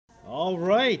All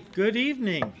right, good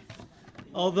evening.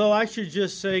 Although I should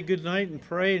just say good night and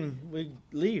pray and we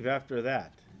leave after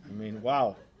that. I mean,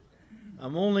 wow.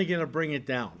 I'm only going to bring it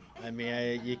down.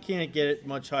 You can't get it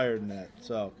much higher than that.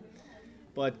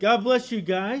 But God bless you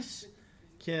guys.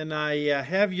 Can I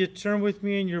have you turn with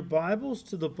me in your Bibles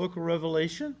to the book of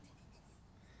Revelation,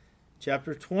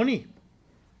 chapter 20.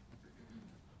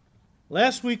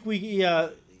 Last week we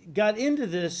got into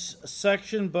this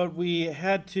section, but we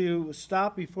had to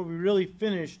stop before we really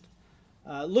finished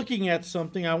looking at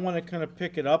something. I want to kind of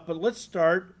pick it up, but let's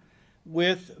start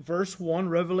with verse 1,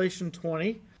 Revelation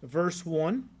 20, verse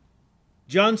 1.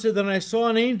 John said, "Then I saw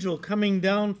an angel coming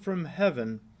down from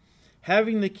heaven,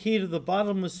 having the key to the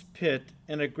bottomless pit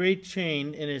and a great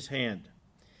chain in his hand.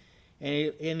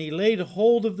 And he laid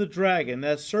hold of the dragon,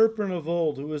 that serpent of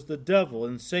old, who is the devil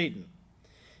and Satan,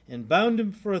 and bound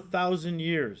him for 1,000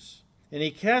 years. And he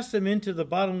cast him into the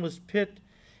bottomless pit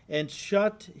and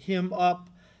shut him up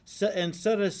and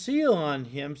set a seal on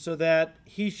him so that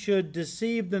he should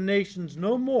deceive the nations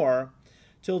no more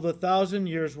till the 1,000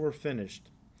 years were finished.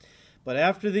 But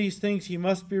after these things he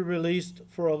must be released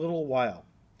for a little while.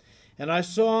 And I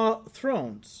saw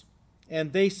thrones,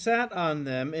 and they sat on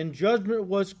them, and judgment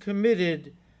was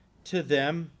committed to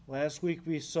them." Last week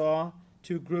we saw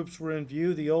two groups were in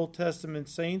view, the Old Testament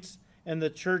saints and the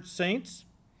church saints.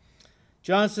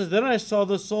 John says, "Then I saw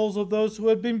the souls of those who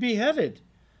had been beheaded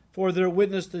for their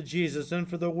witness to Jesus and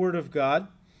for the word of God,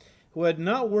 who had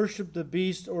not worshipped the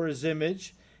beast or his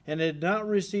image, and had not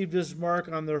received his mark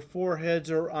on their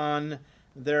foreheads or on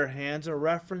their hands," a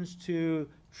reference to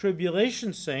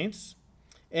tribulation saints.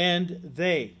 "And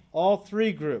they," all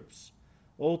three groups,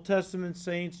 Old Testament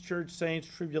saints, church saints,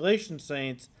 tribulation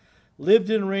saints,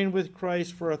 "lived and reigned with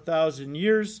Christ for 1,000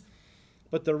 years.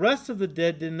 But the rest of the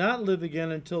dead did not live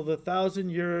again until the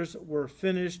 1,000 years were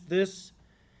finished. This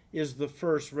is the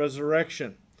first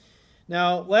resurrection."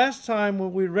 Now, last time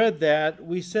when we read that,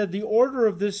 we said the order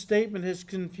of this statement has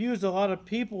confused a lot of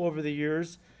people over the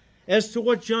years as to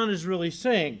what John is really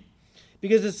saying.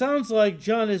 Because it sounds like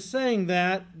John is saying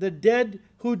that the dead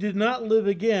who did not live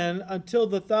again until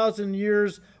the 1,000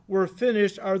 years were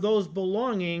finished are those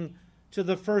belonging to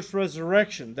the first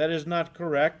resurrection. That is not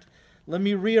correct. Let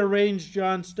me rearrange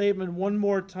John's statement one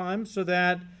more time so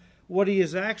that what he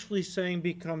is actually saying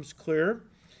becomes clear.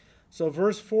 So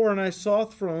verse 4, "And I saw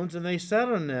thrones, and they sat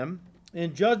on them,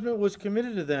 and judgment was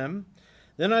committed to them.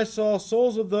 Then I saw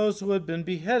souls of those who had been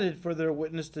beheaded for their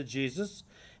witness to Jesus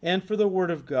and for the word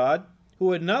of God,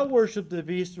 who had not worshipped the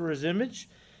beast or his image,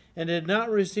 and had not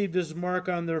received his mark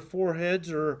on their foreheads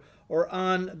or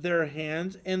on their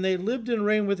hands, and they lived and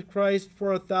reigned with Christ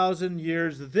for 1,000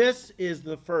 years. This is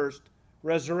the first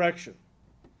resurrection.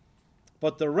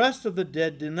 But the rest of the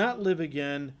dead did not live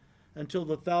again until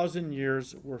the 1,000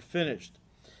 years were finished."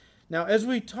 Now, as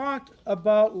we talked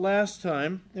about last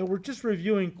time, and we're just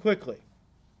reviewing quickly,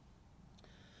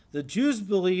 the Jews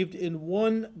believed in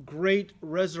one great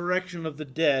resurrection of the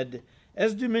dead,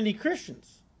 as do many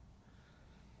Christians.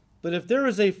 But if there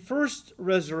is a first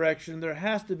resurrection, there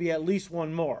has to be at least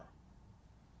one more.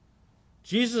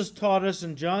 Jesus taught us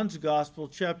in John's Gospel,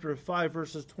 chapter 5,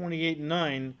 verses 28 and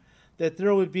 9, that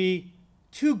there would be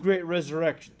two great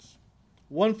resurrections,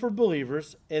 one for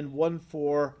believers and one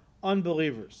for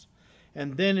unbelievers.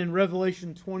 And then in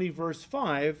Revelation 20, verse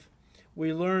 5,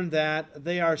 we learn that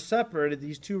they are separated,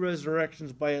 these two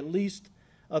resurrections, by at least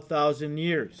 1,000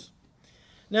 years.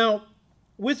 Now,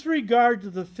 with regard to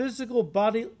the physical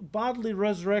bodily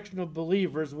resurrection of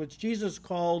believers, which Jesus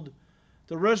called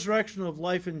the resurrection of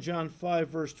life in John 5,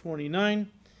 verse 29,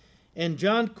 and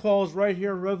John calls right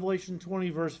here in Revelation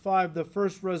 20, verse 5, the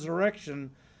first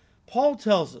resurrection, Paul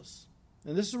tells us,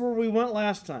 and this is where we went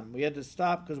last time. We had to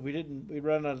stop because we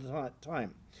ran out of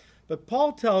time. But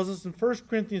Paul tells us in 1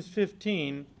 Corinthians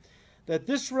 15 that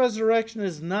this resurrection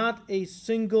is not a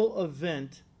single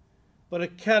event, but a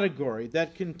category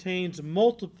that contains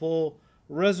multiple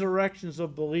resurrections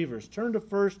of believers. Turn to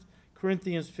 1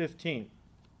 Corinthians 15.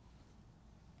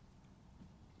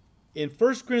 In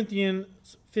 1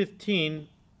 Corinthians 15,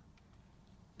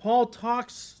 Paul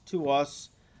talks to us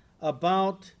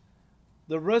about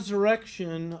the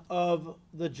resurrection of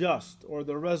the just, or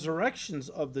the resurrections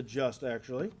of the just,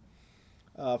 actually.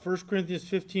 1 Corinthians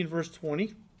 15, verse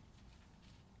 20.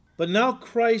 "But now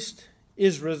Christ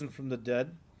is risen from the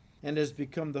dead, and has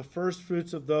become the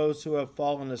firstfruits of those who have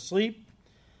fallen asleep.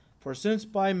 For since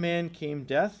by man came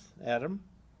death," Adam,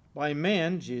 "by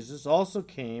man," Jesus, "also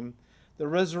came the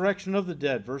resurrection of the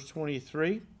dead." Verse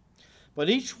 23. "But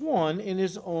each one in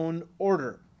his own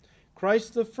order.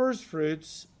 Christ the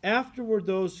firstfruits, afterward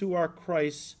those who are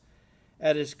Christ's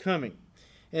at his coming."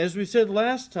 As we said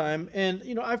last time, and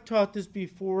I've taught this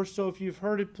before, so if you've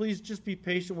heard it, please just be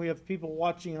patient. We have people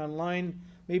watching online,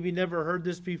 maybe never heard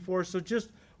this before, so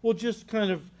we'll just kind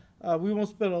of, we won't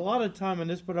spend a lot of time on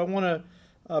this, but I want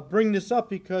to bring this up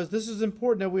because this is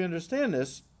important that we understand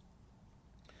this.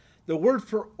 The word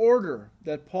for order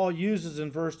that Paul uses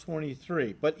in verse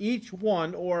 23, but each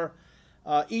one or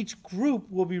each group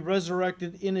will be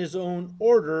resurrected in his own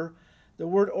order. The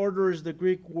word order is the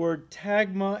Greek word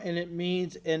tagma, and it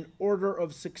means an order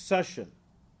of succession.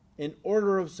 An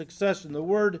order of succession. The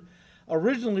word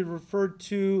originally referred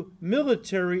to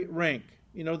military rank,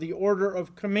 the order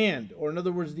of command, or in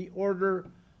other words, the order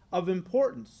of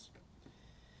importance.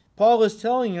 Paul is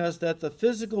telling us that the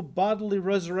physical bodily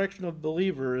resurrection of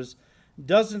believers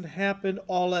doesn't happen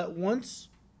all at once,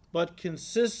 but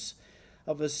consists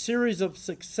of a series of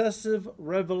successive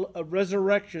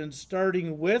resurrections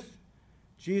starting with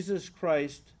Jesus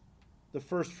Christ, the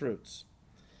first fruits.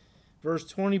 Verse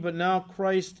 20, but now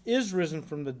Christ is risen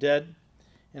from the dead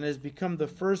and has become the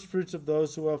first fruits of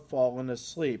those who have fallen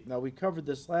asleep. Now, we covered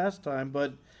this last time,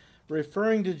 but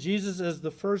referring to Jesus as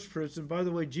the first fruits, and by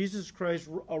the way, Jesus Christ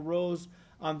arose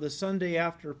on the Sunday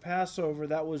after Passover.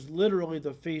 That was literally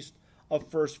the feast of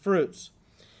first fruits.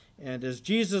 And as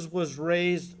Jesus was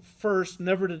raised first,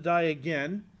 never to die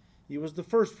again, he was the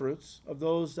first fruits of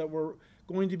those that were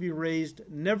going to be raised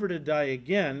never to die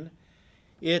again.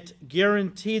 It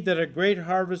guaranteed that a great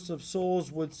harvest of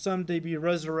souls would someday be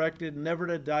resurrected, never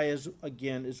to die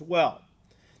again as well.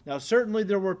 Now, certainly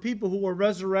there were people who were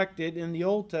resurrected in the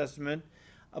Old Testament,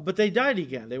 but they died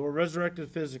again. They were resurrected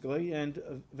physically and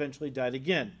eventually died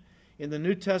again. In the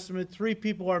New Testament, 3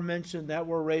 people are mentioned that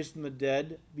were raised from the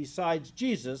dead besides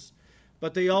Jesus,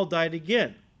 but they all died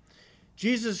again.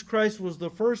 Jesus Christ was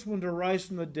the first one to rise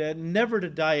from the dead, never to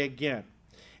die again.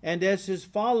 And as his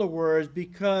followers,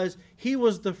 because he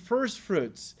was the first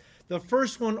fruits, the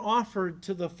first one offered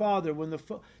to the Father. When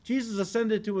Jesus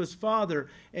ascended to his Father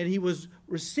and he was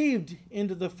received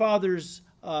into the Father's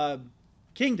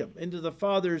kingdom, into the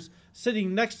Father's,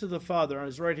 sitting next to the Father on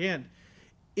his right hand,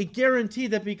 it guaranteed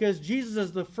that because Jesus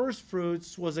as the first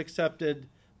fruits was accepted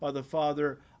by the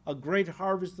Father, a great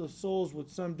harvest of souls would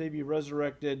someday be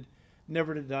resurrected,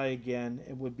 never to die again,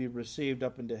 and would be received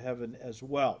up into heaven as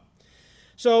well.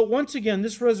 So once again,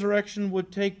 this resurrection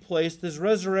would take place, this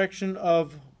resurrection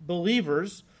of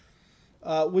believers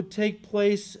would take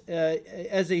place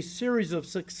as a series of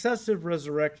successive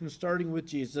resurrections, starting with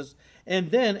Jesus.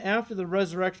 And then after the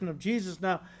resurrection of Jesus,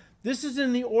 now this is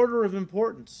in the order of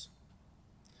importance.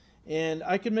 And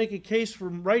I can make a case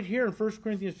from right here in 1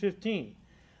 Corinthians 15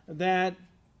 that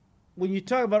when you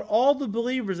talk about all the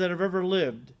believers that have ever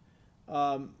lived,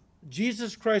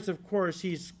 Jesus Christ, of course,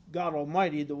 he's God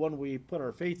Almighty, the one we put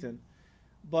our faith in.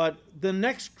 But the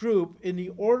next group in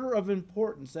the order of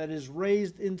importance that is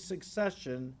raised in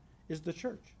succession is the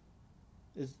church,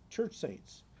 is church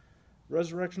saints.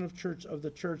 Resurrection of the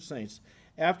church saints.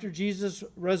 After Jesus'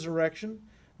 resurrection,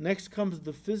 next comes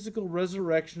the physical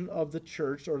resurrection of the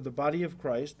church or the body of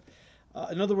Christ.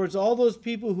 In other words, all those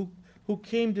people who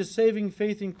came to saving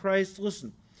faith in Christ,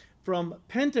 listen, from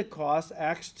Pentecost,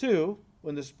 Acts 2,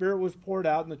 when the Spirit was poured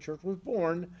out and the church was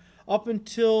born, up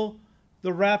until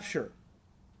the rapture,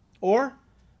 or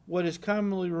what is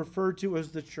commonly referred to as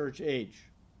the church age.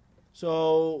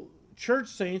 So church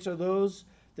saints are those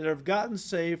that have gotten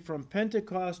saved from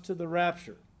Pentecost to the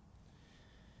rapture.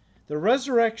 The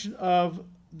resurrection of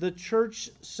the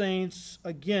church saints,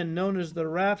 again known as the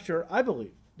rapture, I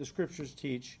believe the scriptures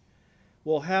teach,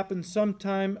 will happen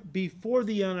sometime before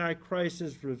the Antichrist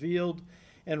is revealed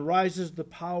and rises to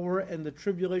power and the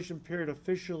tribulation period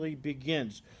officially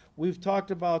begins. We've talked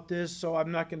about this, so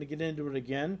I'm not going to get into it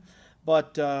again.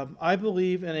 But I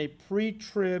believe in a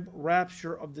pre-trib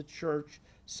rapture of the church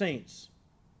saints.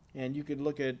 And you can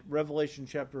look at Revelation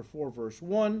chapter 4, verse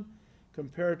 1,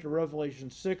 compare it to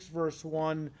Revelation 6, verse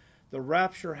 1. The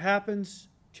rapture happens,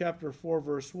 chapter 4,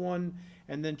 verse 1,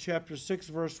 and then chapter 6,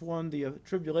 verse 1, the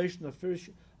tribulation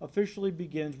officially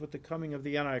begins with the coming of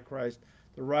the Antichrist,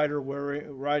 the rider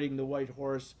riding the white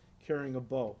horse, carrying a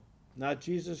bow. Not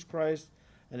Jesus Christ,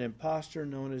 an impostor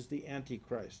known as the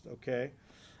Antichrist, okay?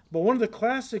 But one of the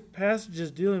classic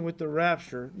passages dealing with the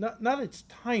rapture, not its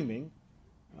timing,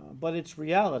 but its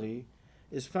reality,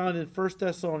 is found in 1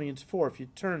 Thessalonians 4, if you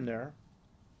turn there.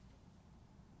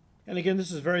 And again,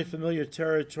 this is very familiar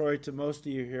territory to most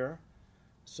of you here.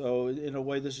 So in a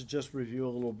way, this is just review a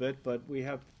little bit, but we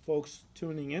have folks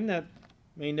tuning in that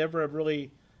may never have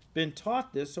really been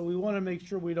taught this, so we want to make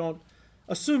sure we don't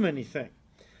assume anything.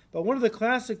 But one of the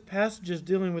classic passages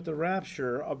dealing with the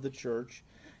rapture of the church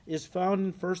is found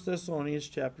in 1 Thessalonians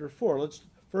chapter 4. Let's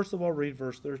First of all, read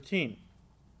verse 13,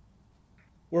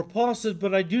 where Paul says,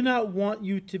 "But I do not want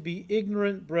you to be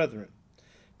ignorant, brethren,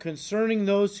 concerning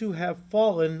those who have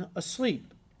fallen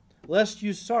asleep, lest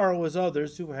you sorrow as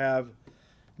others who have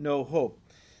no hope."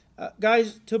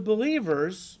 Guys, to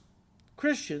believers,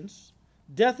 Christians,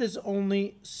 death is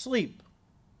only sleep,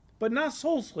 but not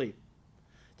soul sleep.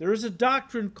 There is a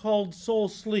doctrine called soul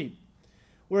sleep,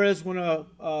 whereas when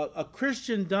a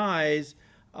Christian dies,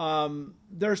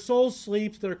 their soul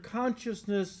sleeps, their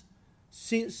consciousness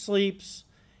sleeps,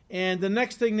 and the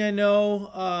next thing they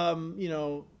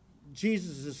know,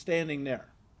 Jesus is standing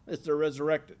there as they're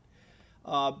resurrected.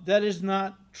 That is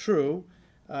not true.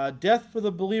 Death for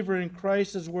the believer in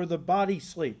Christ is where the body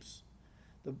sleeps.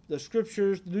 The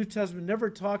Scriptures, the New Testament never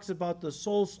talks about the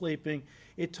soul sleeping.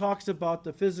 It talks about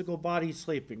the physical body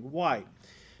sleeping. Why?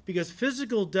 Because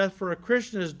physical death for a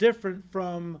Christian is different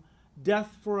from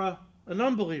death for an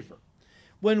unbeliever.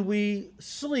 When we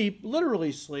sleep,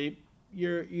 literally sleep,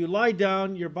 you lie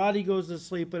down, your body goes to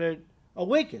sleep, and it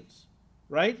awakens,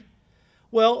 right?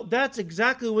 Well, that's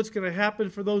exactly what's going to happen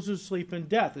for those who sleep in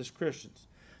death as Christians.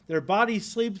 Their body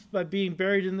sleeps by being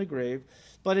buried in the grave,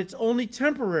 but it's only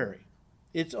temporary.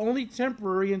 It's only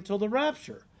temporary until the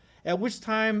rapture, at which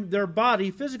time their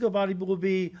body, physical body, will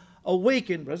be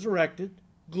awakened, resurrected,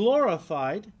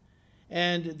 glorified,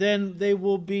 and then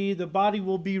the body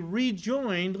will be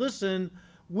rejoined, listen,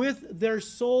 with their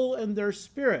soul and their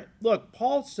spirit. Look,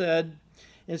 Paul said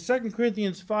in 2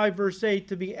 Corinthians 5, verse 8,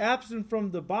 to be absent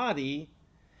from the body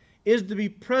is to be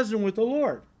present with the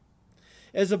Lord.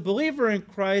 As a believer in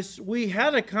Christ, we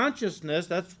had a consciousness.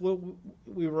 That's what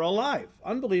we were alive.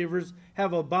 Unbelievers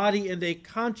have a body and a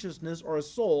consciousness or a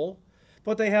soul,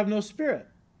 but they have no spirit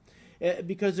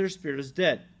because their spirit is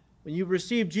dead. When you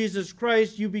received Jesus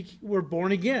Christ, you were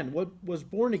born again. What was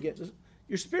born again?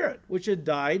 Your spirit, which had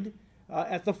died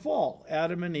at the fall.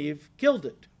 Adam and Eve killed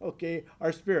it,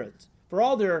 our spirits, for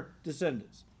all their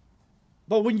descendants.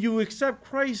 But when you accept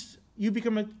Christ, you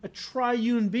become a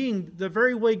triune being, the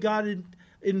very way God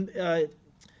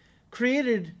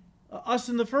created us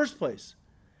in the first place.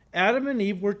 Adam and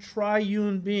Eve were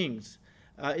triune beings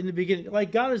in the beginning.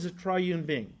 Like God is a triune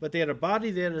being, but they had a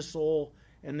body, they had a soul,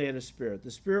 and they had a spirit.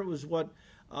 The spirit was what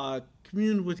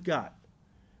communed with God.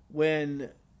 When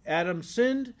Adam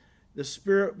sinned, the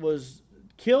spirit was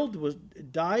killed,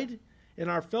 died, and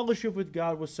our fellowship with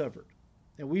God was severed.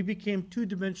 And we became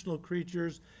two-dimensional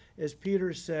creatures, as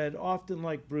Peter said, often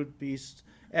like brute beasts.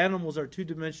 Animals are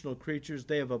two-dimensional creatures.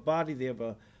 They have a body, they have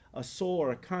a soul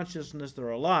or a consciousness, they're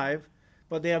alive,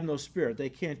 but they have no spirit. They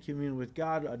can't commune with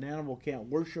God. An animal can't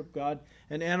worship God.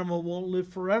 An animal won't live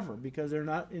forever because they're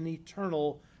not an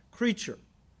eternal creature.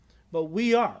 But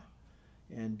we are.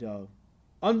 And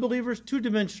unbelievers,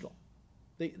 two-dimensional.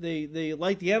 They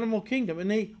like the animal kingdom,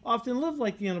 and they often live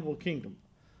like the animal kingdom,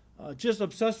 just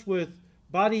obsessed with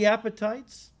body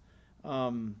appetites,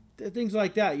 things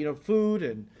like that, food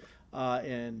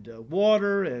and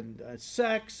water and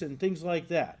sex and things like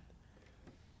that.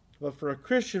 But for a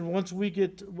Christian, once we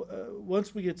get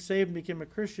saved and became a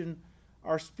Christian,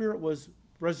 our spirit was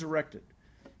resurrected,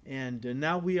 and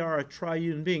now we are a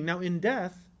triune being. Now, in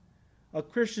death, a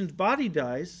Christian's body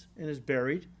dies and is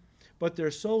buried, but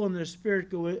their soul and their spirit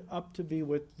go up to be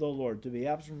with the Lord, to be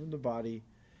absent from the body,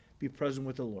 be present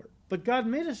with the Lord. But God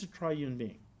made us a triune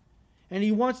being, and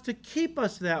He wants to keep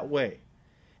us that way.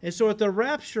 And so at the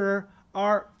rapture,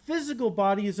 our physical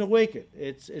body is awakened.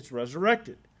 It's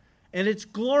resurrected, and it's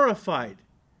glorified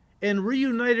and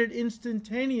reunited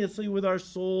instantaneously with our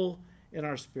soul and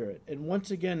our spirit. And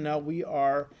once again, now we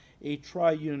are a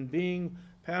triune being.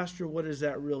 Pastor, what does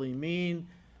that really mean?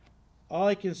 All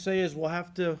I can say is we'll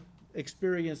have to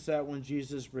experience that when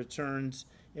Jesus returns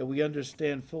and we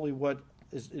understand fully what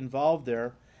is involved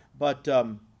there. But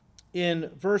in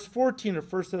verse 14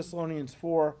 of 1 Thessalonians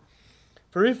 4,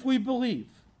 for if we believe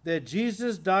that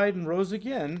Jesus died and rose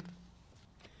again,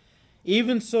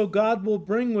 even so God will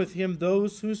bring with Him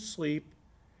those who sleep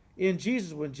in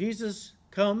Jesus. When Jesus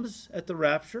comes at the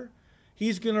rapture,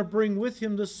 He's going to bring with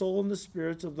Him the soul and the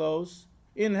spirits of those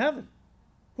in heaven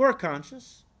who are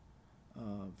conscious,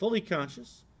 fully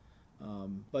conscious,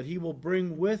 but He will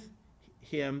bring with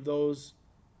Him those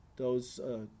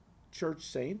church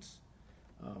saints.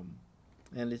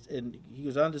 And he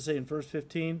goes on to say in verse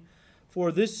 15,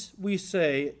 for this we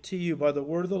say to you by the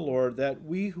word of the Lord, that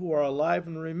we who are alive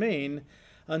and remain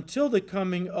until the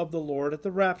coming of the Lord at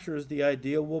the rapture is the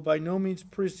idea, will by no means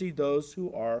precede those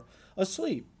who are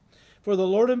asleep. For the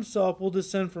Lord Himself will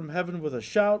descend from heaven with a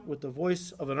shout, with the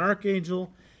voice of an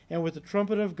archangel, and with the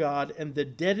trumpet of God, and the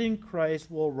dead in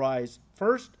Christ will rise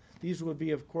first. These would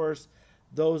be, of course,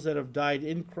 those that have died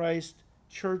in Christ,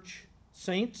 church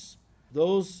saints.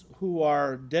 Those who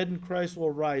are dead in Christ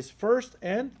will rise first,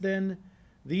 and then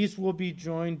these will be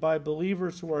joined by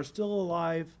believers who are still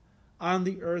alive on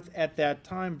the earth at that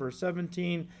time. Verse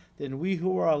 17, then we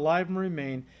who are alive and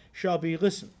remain shall be,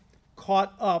 listen,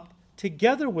 caught up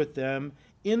together with them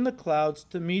in the clouds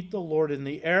to meet the Lord in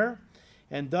the air,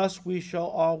 and thus we shall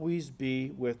always be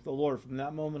with the Lord. From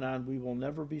that moment on, we will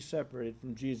never be separated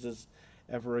from Jesus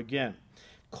ever again.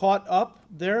 Caught up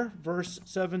there, verse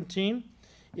 17,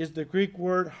 is the Greek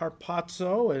word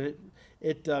harpazo, and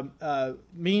it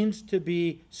means to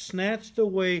be snatched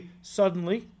away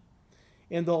suddenly.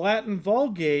 In the Latin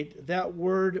Vulgate, that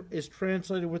word is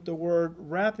translated with the word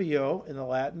rapio in the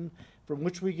Latin, from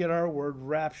which we get our word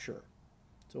rapture.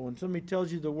 So when somebody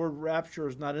tells you the word rapture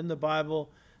is not in the Bible,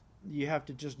 you have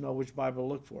to just know which Bible to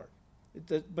look for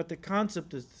it. But the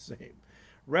concept is the same.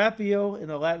 Rapio in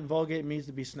the Latin Vulgate means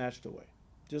to be snatched away,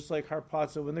 just like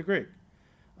harpazo in the Greek,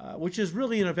 which is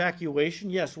really an evacuation.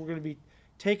 Yes, we're going to be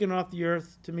taken off the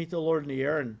earth to meet the Lord in the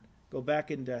air and go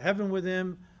back into heaven with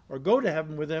him, or go to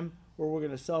heaven with him, where we're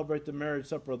going to celebrate the marriage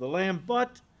supper of the Lamb.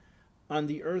 But on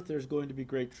the earth, there's going to be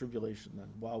great tribulation then,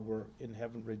 while we're in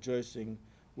heaven rejoicing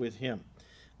with him.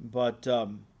 But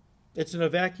it's an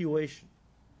evacuation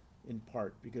in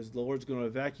part, because the Lord's going to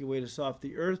evacuate us off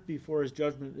the earth before his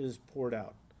judgment is poured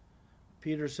out.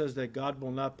 Peter says that God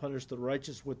will not punish the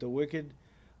righteous with the wicked.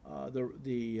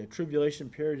 The tribulation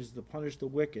period is to punish the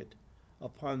wicked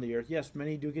upon the earth. Yes,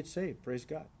 many do get saved, praise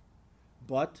God.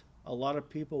 But a lot of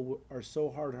people are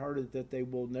so hard-hearted that they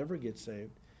will never get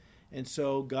saved. And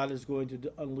so God is going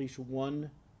to unleash one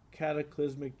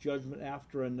cataclysmic judgment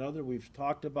after another. We've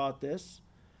talked about this.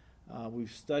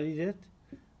 We've studied it.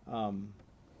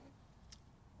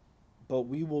 But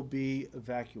we will be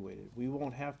evacuated. We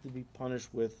won't have to be punished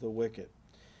with the wicked.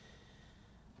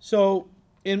 So,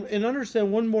 and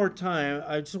understand one more time,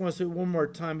 I just want to say one more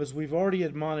time, as we've already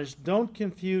admonished, don't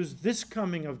confuse this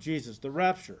coming of Jesus, the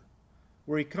rapture,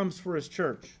 where he comes for his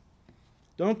church.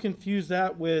 Don't confuse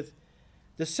that with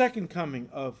the second coming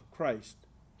of Christ.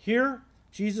 Here,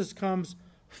 Jesus comes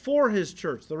for his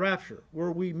church, the rapture,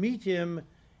 where we meet him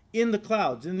in the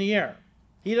clouds, in the air.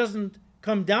 He doesn't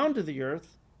come down to the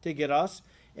earth to get us,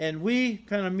 and we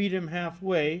kind of meet him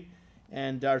halfway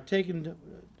and are taken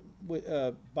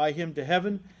by him to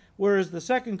heaven, whereas the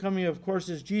second coming, of course,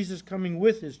 is Jesus coming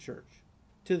with his church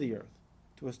to the earth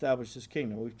to establish his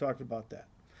kingdom. We've talked about that.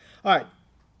 All right,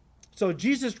 so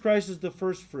Jesus Christ is the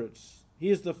first fruits. He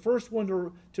is the first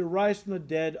one to rise from the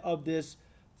dead of this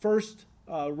first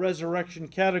resurrection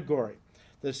category.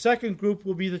 The second group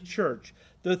will be the church.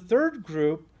 The third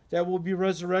group that will be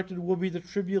resurrected will be the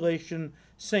tribulation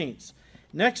saints.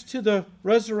 Next to the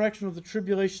resurrection of the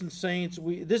tribulation saints,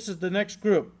 this is the next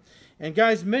group. And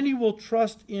guys, many will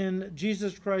trust in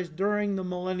Jesus Christ during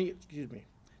the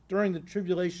during the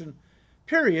tribulation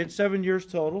period, 7 years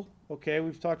total. Okay,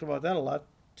 we've talked about that a lot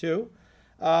too.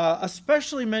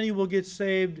 Especially many will get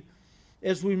saved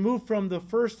as we move from the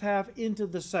first half into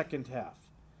the second half.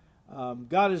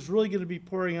 God is really going to be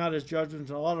pouring out his judgments,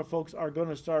 and a lot of folks are going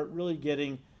to start really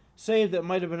getting saved that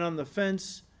might have been on the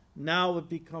fence. Now it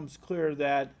becomes clear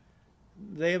that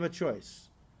they have a choice.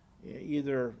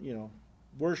 Either,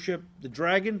 worship the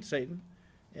dragon, Satan,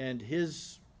 and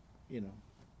his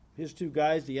two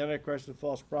guys, the Antichrist and the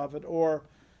false prophet, or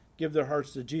give their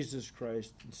hearts to Jesus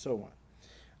Christ, and so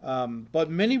on. But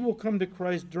many will come to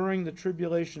Christ during the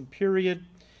tribulation period.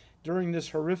 During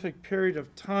this horrific period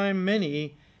of time,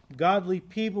 many godly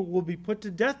people will be put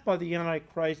to death by the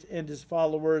Antichrist and his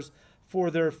followers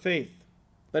for their faith.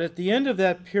 But at the end of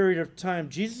that period of time,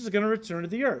 Jesus is going to return to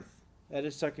the earth at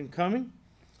his second coming,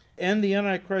 end the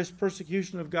Antichrist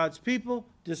persecution of God's people,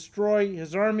 destroy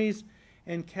his armies,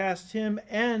 and cast him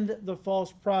and the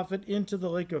false prophet into the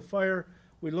lake of fire.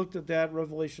 We looked at that,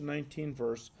 Revelation 19,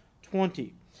 verse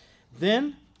 20.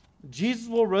 Then Jesus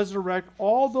will resurrect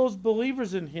all those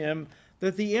believers in him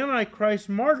that the Antichrist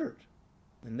martyred,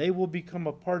 and they will become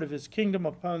a part of his kingdom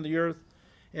upon the earth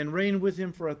and reign with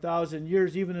him for 1,000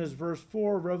 years, even as verse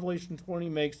 4 of Revelation 20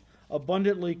 makes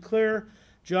abundantly clear.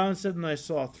 John said, and I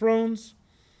saw thrones,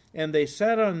 and they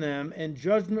sat on them, and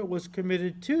judgment was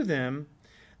committed to them.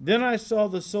 Then I saw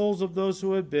the souls of those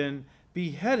who had been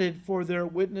beheaded for their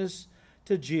witness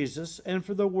to Jesus and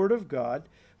for the word of God,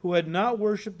 who had not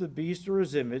worshipped the beast or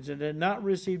his image, and had not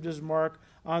received his mark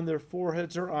on their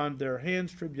foreheads or on their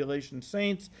hands, tribulation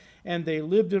saints, and they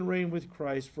lived and reigned with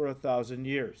Christ for 1,000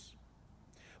 years.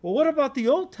 Well, what about the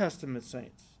Old Testament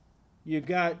saints? You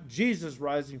got Jesus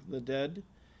rising from the dead.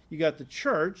 You got the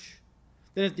church.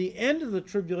 Then at the end of the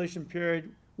tribulation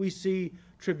period, we see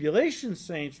tribulation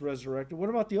saints resurrected. What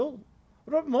about the old?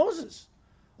 What about Moses?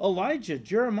 Elijah,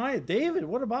 Jeremiah, David.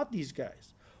 What about these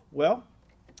guys? Well,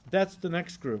 that's the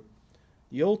next group,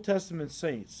 the Old Testament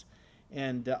saints.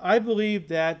 And I believe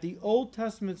that the Old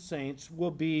Testament saints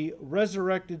will be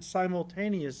resurrected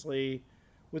simultaneously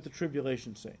with the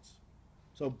tribulation saints.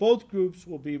 So both groups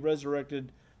will be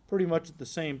resurrected pretty much at the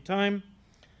same time.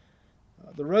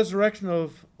 The resurrection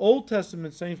of Old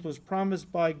Testament saints was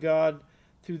promised by God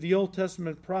through the Old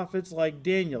Testament prophets like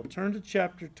Daniel. Turn to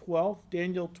chapter 12,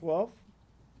 Daniel 12,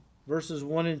 verses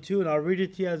 1 and 2, and I'll read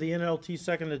it to you out of the NLT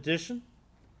Second Edition.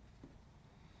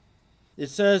 It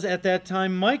says, "At that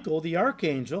time Michael, the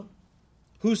archangel,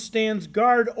 who stands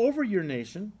guard over your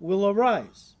nation, will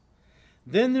arise.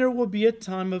 Then there will be a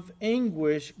time of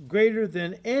anguish greater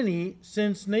than any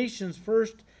since nations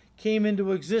first came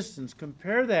into existence."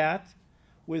 Compare that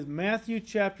with Matthew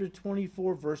chapter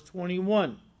 24, verse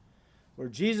 21, where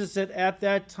Jesus said, "At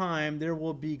that time there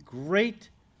will be great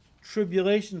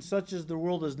tribulation such as the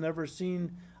world has never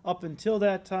seen up until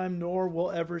that time, nor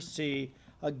will ever see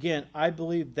again." I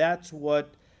believe that's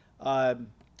what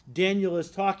Daniel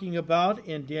is talking about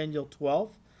in Daniel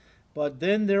 12. "But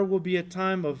then there will be a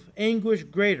time of anguish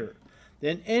greater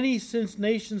than any since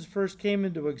nations first came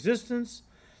into existence.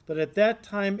 But at that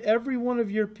time every one of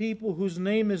your people whose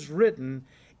name is written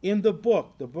in the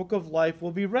book of life,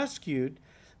 will be rescued.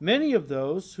 Many of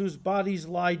those whose bodies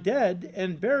lie dead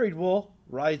and buried will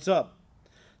rise up,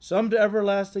 some to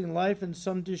everlasting life and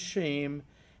some to shame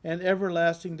and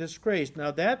everlasting disgrace."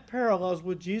 Now that parallels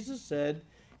what Jesus said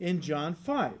in John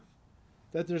 5,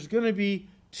 that there's going to be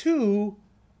two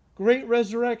great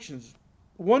resurrections,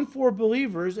 one for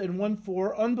believers and one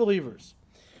for unbelievers.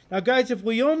 Now guys, if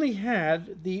we only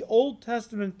had the Old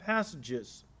Testament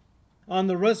passages on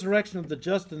the resurrection of the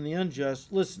just and the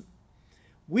unjust, listen,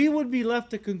 we would be left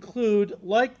to conclude,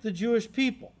 like the Jewish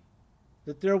people,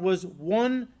 that there was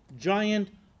one giant,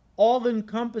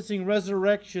 all-encompassing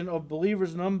resurrection of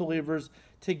believers and unbelievers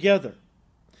together.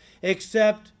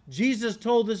 Except Jesus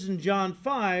told us in John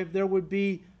 5 there would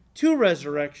be two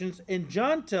resurrections, and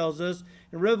John tells us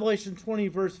in Revelation 20,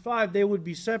 verse 5, they would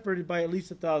be separated by at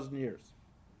least 1,000 years.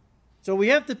 So we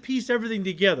have to piece everything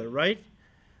together, right?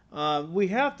 We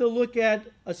have to look at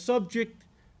a subject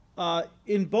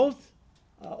in both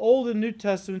Old and New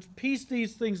Testaments, piece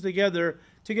these things together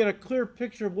to get a clear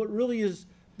picture of what really is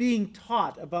being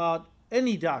taught about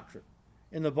any doctrine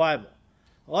in the Bible.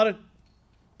 A lot of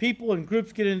people and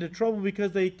groups get into trouble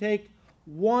because they take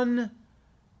one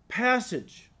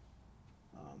passage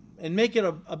and make it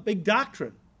a big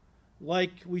doctrine,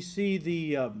 like we see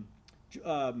the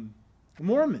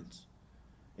Mormons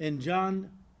in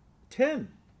John 10.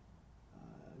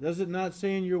 Does it not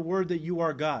say in your word that you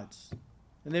are God's?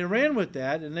 And they ran with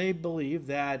that, and they believe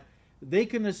that they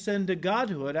can ascend to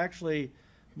godhood. Actually,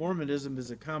 Mormonism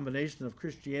is a combination of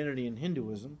Christianity and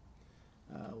Hinduism.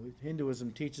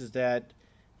 Hinduism teaches that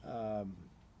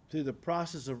through the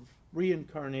process of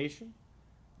reincarnation,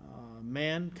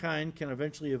 mankind can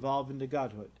eventually evolve into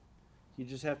godhood. You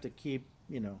just have to keep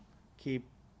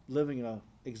living a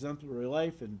exemplary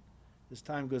life, and as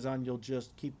time goes on, you'll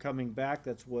just keep coming back.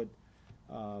 That's what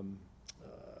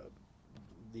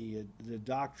the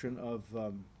doctrine of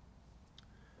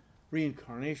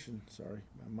reincarnation, sorry,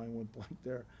 my mind went blank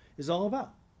there, is all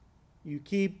about. You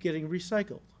keep getting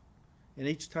recycled. And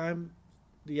each time,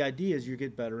 the idea is you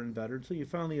get better and better until you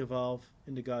finally evolve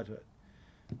into godhood.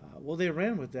 Well, they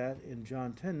ran with that in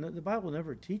John 10. The Bible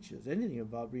never teaches anything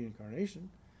about reincarnation.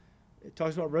 It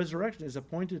talks about resurrection. It's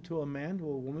appointed to a man, to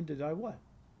a woman to die what?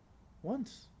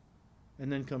 Once.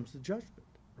 And then comes the judgment,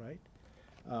 right?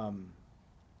 So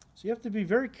you have to be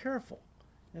very careful.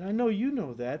 And I know you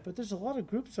know that, but there's a lot of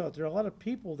groups out there, a lot of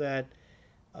people that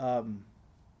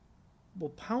will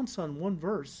pounce on one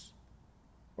verse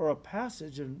or a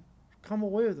passage and come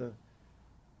away with a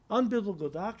unbiblical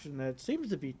doctrine that seems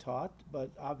to be taught, but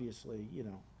obviously,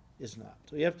 is not.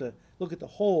 So you have to look at the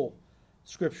whole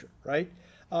Scripture, right?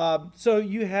 So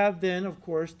you have then, of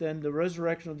course, the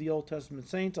resurrection of the Old Testament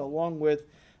saints along with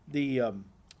the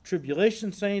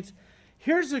tribulation saints.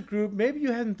 Here's a group maybe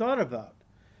you hadn't thought about.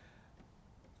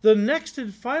 The next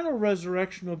and final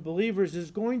resurrection of believers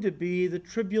is going to be the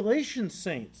tribulation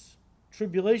saints.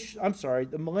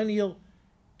 The millennial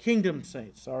kingdom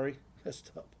saints. Sorry,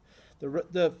 messed up.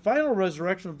 The final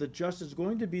resurrection of the just is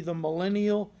going to be the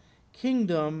millennial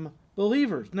kingdom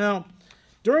believers. Now,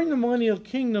 during the millennial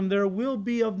kingdom, there will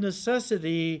be of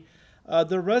necessity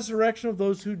the resurrection of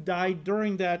those who died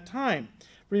during that time.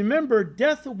 Remember,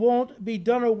 death won't be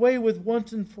done away with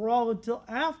once and for all until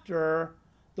after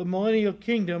the millennial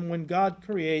kingdom, when God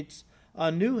creates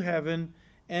a new heaven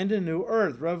and a new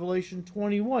earth. Revelation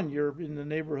 21, you're in the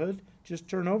neighborhood, just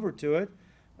turn over to it.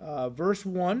 verse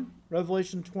 1,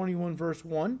 Revelation 21, verse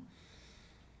 1.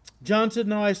 John said,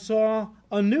 "Now I saw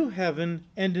a new heaven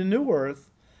and a new earth,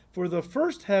 for the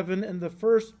first heaven and the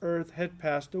first earth had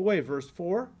passed away." Verse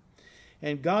 4,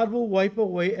 "And God will wipe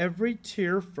away every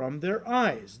tear from their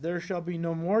eyes. There shall be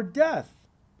no more death,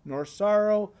 nor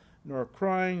sorrow, nor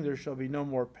crying. There shall be no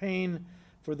more pain,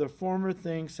 for the former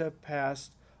things have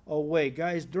passed away."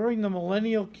 Guys, during the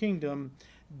millennial kingdom,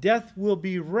 death will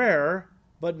be rare,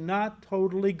 but not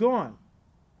totally gone.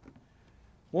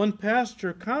 One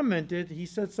pastor commented, he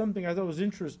said something I thought was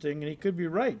interesting, and he could be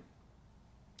right.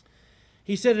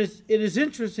 He said, it is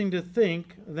interesting to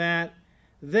think that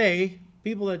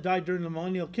people that died during the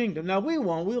millennial kingdom, now we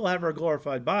will have our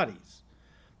glorified bodies,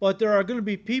 but there are going to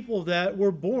be people that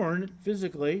were born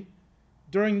physically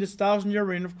during this 1,000-year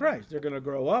reign of Christ. They're going to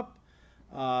grow up.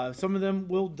 Some of them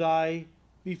will die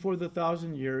before the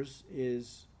 1,000 years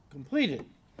is completed.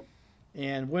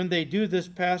 And when they do, this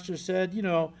pastor said,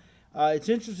 it's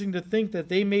interesting to think that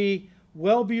they may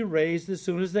well be raised as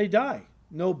soon as they die,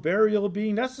 no burial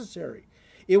being necessary.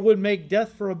 It would make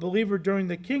death for a believer during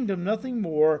the kingdom nothing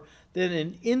more than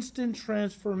an instant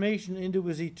transformation into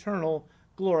his eternal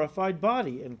glorified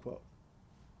body, end quote.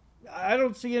 I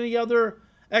don't see any other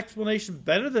explanation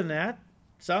better than that.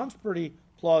 Sounds pretty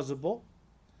plausible.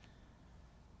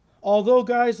 Although,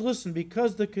 guys, listen,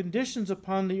 because the conditions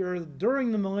upon the earth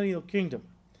during the millennial kingdom,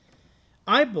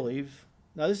 I believe,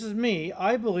 now this is me,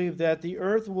 I believe that the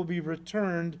earth will be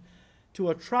returned to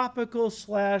a tropical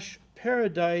 /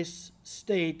 paradise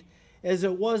state as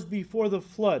it was before the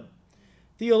flood.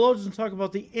 Theologians talk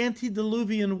about the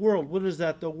antediluvian world. What is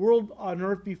that? The world on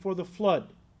earth before the flood.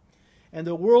 And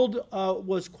the world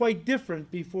was quite different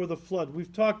before the flood.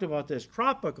 We've talked about this.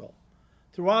 Tropical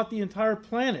throughout the entire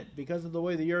planet because of the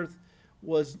way the earth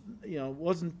was,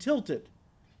 wasn't tilted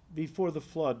before the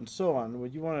flood and so on.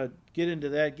 Would you want to get into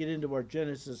that, get into our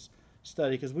Genesis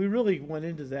study, because we really went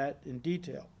into that in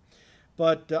detail.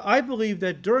 But I believe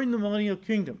that during the millennial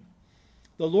kingdom,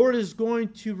 the Lord is going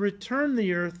to return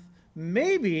the earth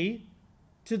maybe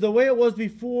to the way it was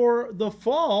before the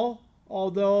fall,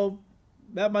 although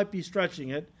that might be stretching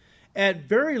it. At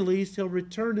very least, he'll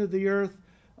return to the earth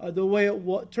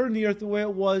turn the earth the way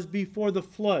it was before the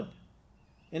flood.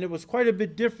 And it was quite a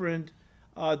bit different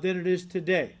than it is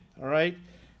today, all right?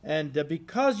 And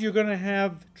because you're going to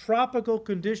have tropical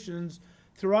conditions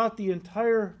throughout the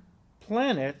entire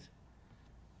planet,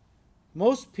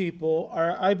 most people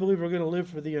I believe, are going to live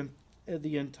for the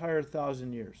entire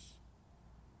 1,000 years.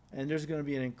 And there's going to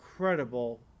be an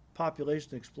incredible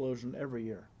population explosion every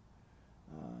year.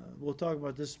 We'll talk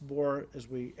about this more as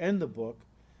we end the book,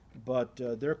 but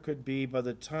there could be, by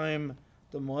the time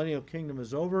the millennial kingdom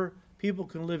is over, people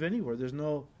can live anywhere. There's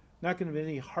not going to be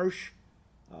any harsh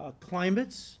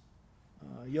climates.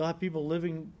 You'll have people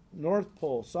living North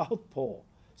Pole, South Pole,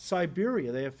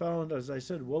 Siberia. They have found, as I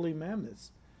said, woolly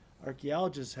mammoths.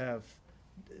 Archaeologists have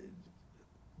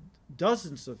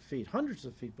dozens of feet, hundreds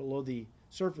of feet below the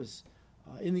surface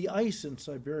in the ice in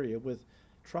Siberia, with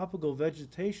tropical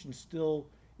vegetation still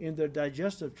in their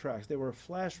digestive tracts. They were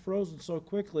flash frozen so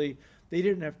quickly they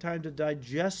didn't have time to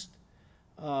digest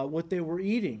what they were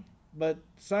eating. But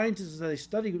scientists, as they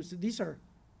studied, said these are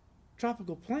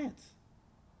tropical plants.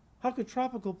 How could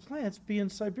tropical plants be in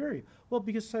Siberia? Well,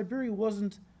 because Siberia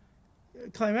wasn't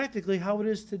climatically how it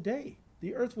is today.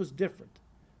 The earth was different,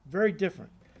 very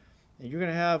different. And you're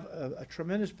going to have a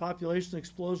tremendous population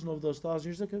explosion over those 1,000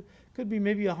 years. There could be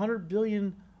maybe 100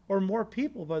 billion or more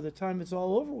people by the time it's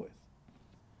all over with.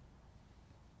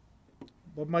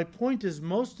 But my point is,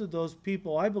 most of those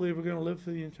people, I believe, are going to live for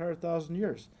the entire 1,000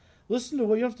 years. Listen to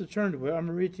what you have to turn to it. I'm going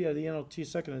to read to you the NLT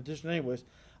second edition anyways.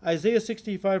 Isaiah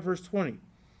 65, verse 20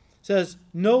 says,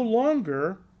 "No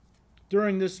longer,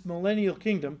 during this millennial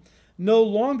kingdom, no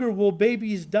longer will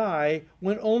babies die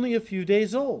when only a few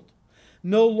days old.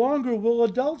 No longer will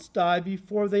adults die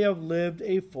before they have lived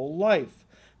a full life.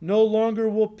 No longer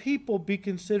will people be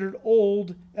considered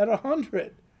old at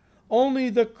 100. Only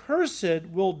the cursed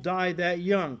will die that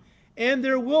young. And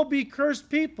there will be cursed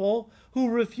people who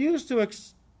refuse to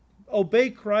obey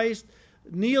Christ,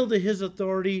 kneel to his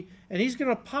authority, and he's going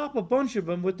to pop a bunch of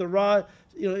them with the rod,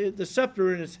 the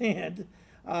scepter in his hand,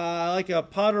 like a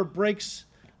potter breaks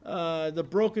the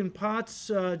broken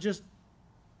pots, just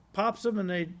pops them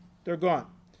and they're gone.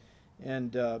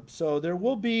 And so there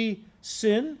will be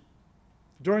sin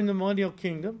during the millennial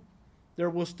kingdom. There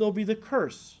will still be the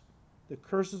curse. The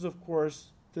curse is, of course,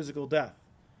 physical death,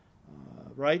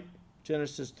 right?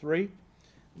 Genesis 3.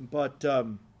 But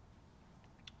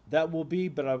that will be,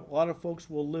 but a lot of folks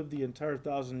will live the entire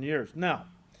 1,000 years. Now,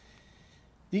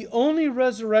 The only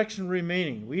resurrection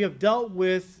remaining, we have dealt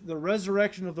with the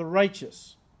resurrection of the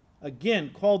righteous, again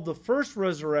called the first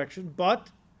resurrection, but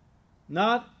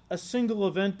not a single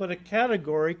event, but a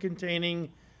category containing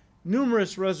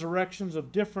numerous resurrections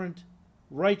of different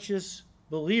righteous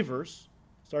believers,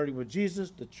 starting with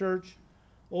Jesus, the church,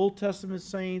 Old Testament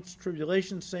saints,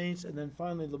 tribulation saints, and then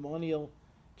finally the millennial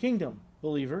kingdom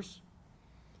believers.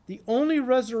 The only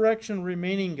resurrection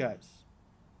remaining, guys,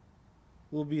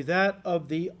 will be that of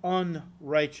the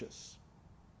unrighteous,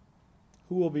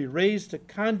 who will be raised to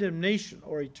condemnation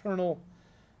or eternal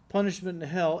punishment in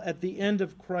hell at the end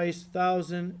of Christ's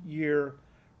 1,000-year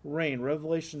reign.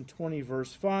 Revelation 20,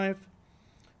 verse 5.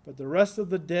 But the rest of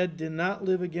the dead did not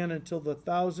live again until the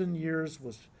 1,000 years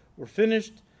were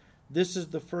finished. This is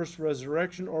the first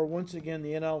resurrection, or once again,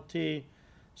 the NLT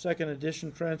second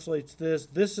edition translates this.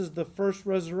 This is the first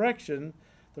resurrection.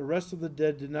 The rest of the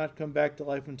dead did not come back to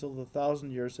life until the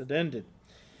 1,000 years had ended.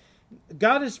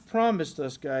 God has promised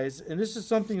us, guys, and this is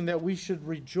something that we should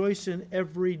rejoice in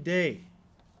every day,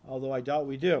 although I doubt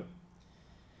we do.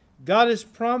 God has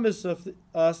promised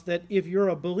us that if you're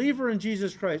a believer in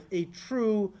Jesus Christ, a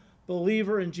true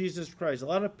believer in Jesus Christ, a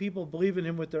lot of people believe in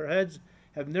him with their heads,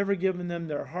 have never given them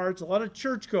their hearts. A lot of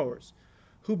churchgoers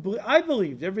I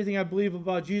believed everything I believe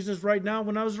about Jesus right now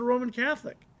when I was a Roman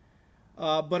Catholic,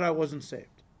 but I wasn't saved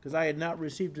because I had not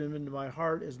received him into my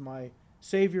heart as my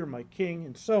Savior, my King,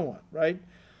 and so on, right?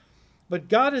 But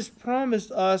God has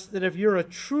promised us that if you're a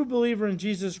true believer in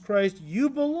Jesus Christ, you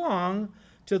belong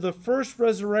to the first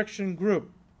resurrection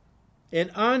group.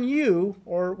 And on you,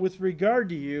 or with regard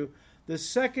to you, the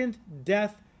second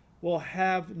death will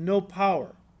have no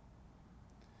power.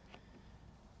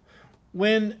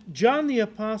 When John the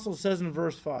Apostle says in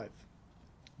verse 5,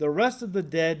 the rest of the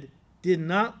dead did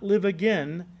not live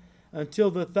again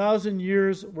until the 1,000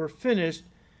 years were finished,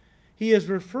 he is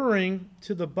referring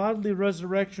to the bodily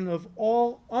resurrection of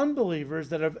all unbelievers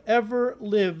that have ever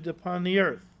lived upon the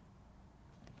earth.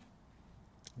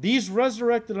 These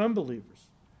resurrected unbelievers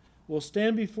will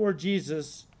stand before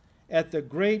Jesus at the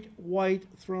great white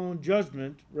throne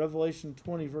judgment, Revelation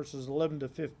 20, verses 11 to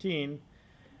 15,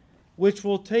 which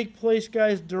will take place,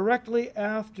 guys, directly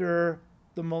after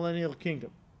the millennial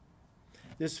kingdom.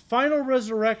 This final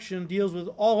resurrection deals with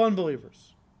all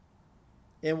unbelievers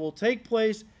and will take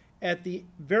place at the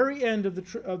very end of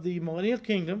the millennial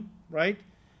kingdom, right?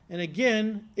 And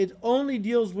again, it only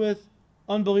deals with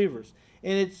unbelievers.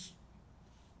 And it's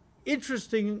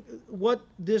interesting what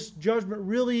this judgment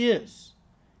really is.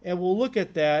 And we'll look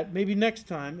at that maybe next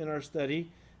time in our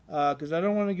study, because I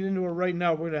don't want to get into it right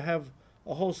now. We're going to have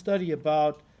a whole study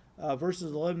about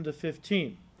verses 11 to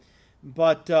 15.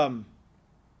 But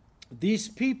these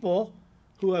people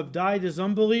who have died as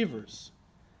unbelievers,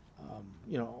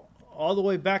 all the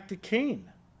way back to Cain,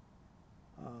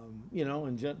 in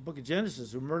the book of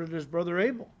Genesis, who murdered his brother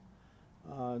Abel,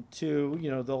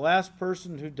 to, the last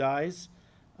person who dies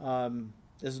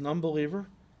as an unbeliever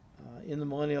in the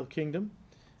millennial kingdom.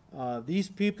 These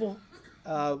people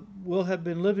will have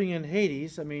been living in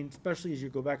Hades, especially as you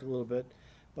go back a little bit,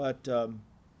 but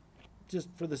just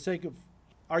for the sake of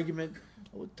argument,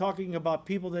 talking about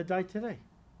people that died today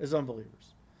as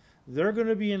unbelievers. They're going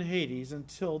to be in Hades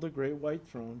until the great white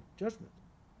throne judgment.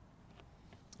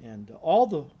 And all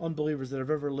the unbelievers that have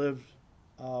ever lived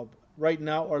right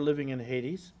now are living in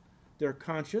Hades. They're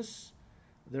conscious.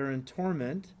 They're in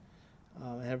torment.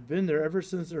 Have been there ever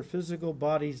since their physical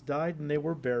bodies died and they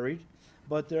were buried.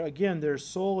 But their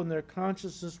soul and their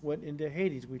consciousness went into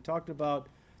Hades. We talked about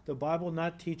the Bible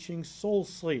not teaching soul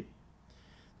sleep.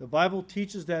 The Bible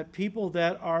teaches that people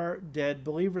that are dead,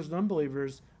 believers and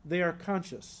unbelievers, they are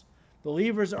conscious.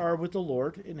 Believers are with the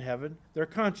Lord in heaven. They're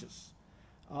conscious.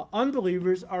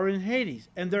 Unbelievers are in Hades,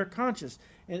 and they're conscious.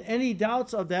 And any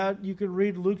doubts of that, you can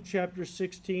read Luke chapter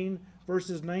 16,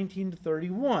 verses 19 to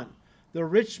 31. The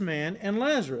rich man and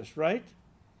Lazarus, right?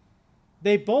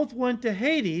 They both went to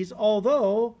Hades,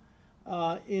 although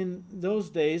in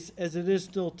those days, as it is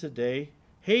still today,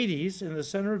 Hades, in the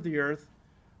center of the earth,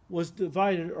 was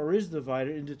divided, or is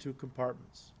divided, into two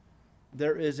compartments.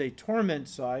 There is a torment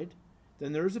side,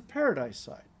 then there is a paradise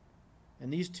side.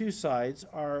 And these two sides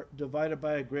are divided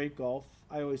by a great gulf.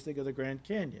 I always think of the Grand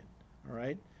Canyon, all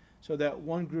right? So that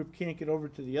one group can't get over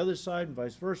to the other side and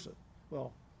vice versa.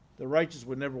 Well, the righteous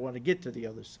would never want to get to the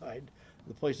other side,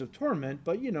 the place of torment.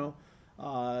 But,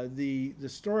 the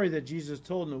story that Jesus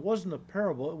told, and it wasn't a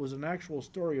parable, it was an actual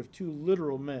story of two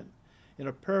literal men. In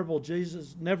a parable,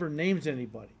 Jesus never names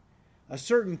anybody. A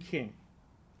certain king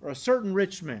or a certain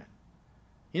rich man.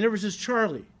 He never says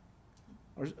Charlie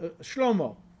or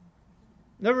Shlomo.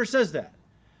 Never says that.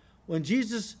 When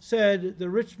Jesus said the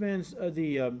rich man's,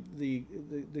 the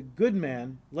good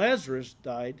man, Lazarus,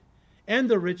 died, and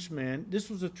the rich man, this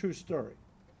was a true story.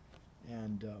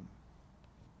 And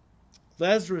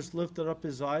Lazarus lifted up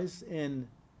his eyes in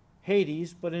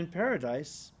Hades, but in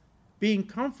paradise, being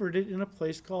comforted in a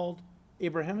place called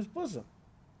Abraham's bosom.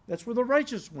 That's where the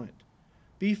righteous went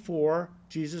before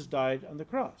Jesus died on the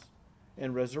cross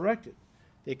and resurrected.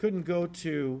 They couldn't go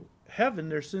to heaven.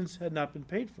 Their sins had not been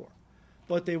paid for.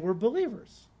 But they were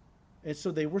believers. And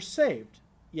so they were saved.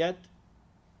 Yet,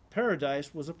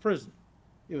 paradise was a prison.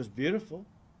 It was beautiful.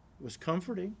 It was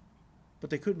comforting. But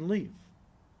they couldn't leave.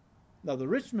 Now, the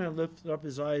rich man lifted up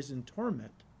his eyes in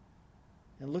torment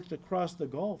and looked across the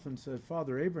gulf and said,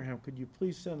 Father Abraham, could you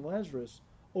please send Lazarus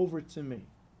over to me,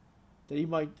 that he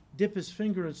might dip his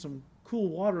finger in some cool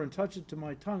water and touch it to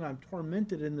my tongue? I'm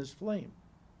tormented in this flame.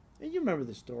 And you remember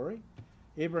the story.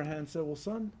 Abraham said, well,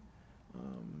 son,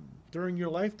 during your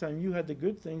lifetime you had the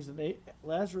good things and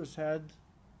Lazarus had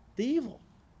the evil.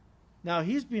 Now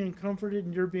he's being comforted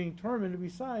and you're being tormented.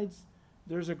 Besides,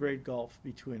 there's a great gulf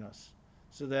between us,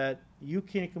 so that you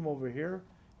can't come over here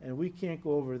and we can't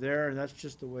go over there, and that's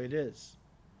just the way it is.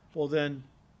 Well then,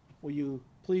 will you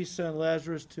please send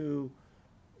Lazarus to,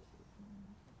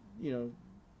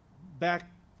 back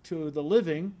to the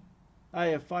living? I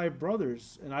have 5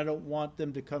 brothers, and I don't want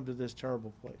them to come to this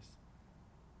terrible place.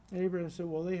 And Abraham said,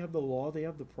 well, they have the law, they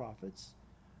have the prophets.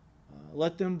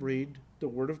 Let them read the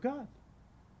word of God.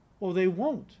 Well, they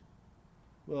won't.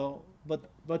 Well,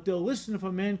 but they'll listen if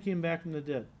a man came back from the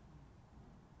dead.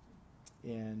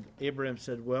 And Abraham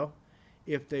said, well,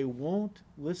 if they won't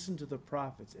listen to the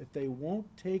prophets, if they won't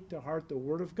take to heart the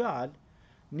word of God,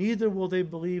 neither will they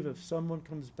believe if someone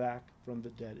comes back from the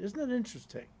dead. Isn't it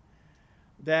interesting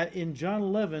that in John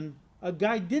 11, a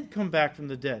guy did come back from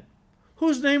the dead,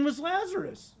 whose name was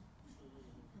Lazarus?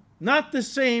 Not the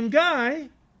same guy.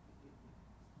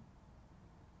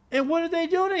 And what did they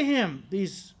do to him,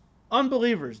 these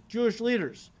unbelievers, Jewish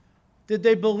leaders? Did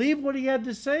they believe what he had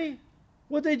to say?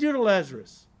 What did they do to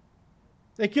Lazarus?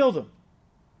 They killed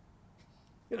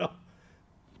him.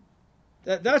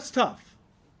 That's tough.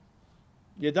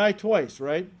 You die twice,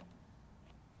 right?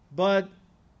 But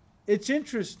it's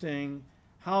interesting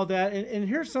how that, and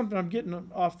here's something, I'm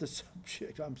getting off the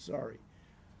subject, I'm sorry.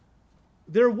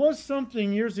 There was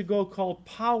something years ago called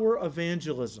power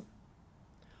evangelism.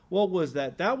 What was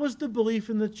that? That was the belief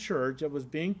in the church that was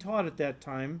being taught at that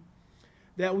time,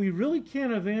 that we really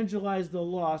can't evangelize the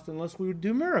lost unless we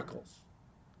do miracles.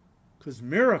 Because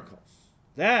miracles,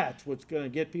 that's what's going to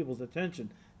get people's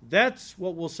attention. That's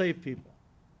what will save people.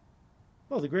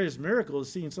 Well, the greatest miracle is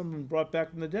seeing someone brought back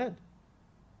from the dead.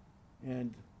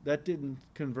 And that didn't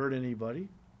convert anybody.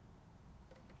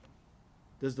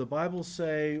 Does the Bible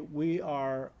say we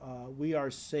are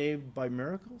saved by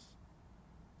miracles?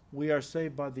 We are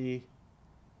saved by the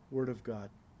Word of God,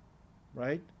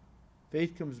 right?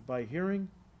 Faith comes by hearing,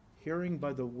 hearing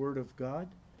by the Word of God.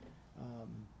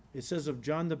 It says of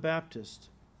John the Baptist,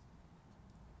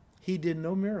 he did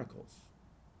no miracles,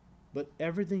 but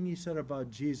everything he said about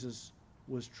Jesus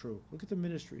was true. Look at the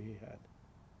ministry he had.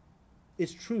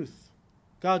 It's truth,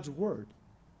 God's Word,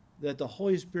 that the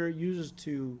Holy Spirit uses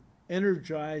to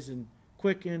energize and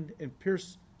quicken and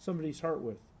pierce somebody's heart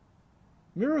with.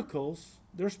 Miracles,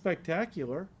 they're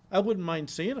spectacular. I wouldn't mind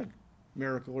seeing a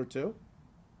miracle or two.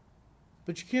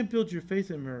 But you can't build your faith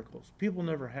in miracles. People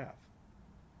never have.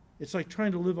 It's like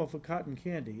trying to live off of cotton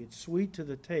candy. It's sweet to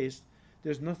the taste.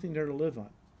 There's nothing there to live on.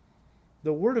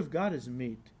 The Word of God is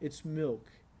meat. It's milk.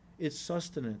 It's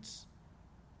sustenance.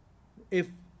 If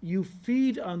you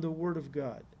feed on the Word of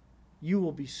God, you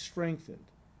will be strengthened.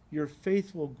 Your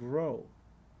faith will grow.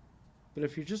 But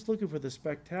if you're just looking for the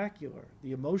spectacular,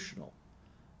 the emotional,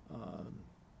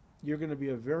 you're going to be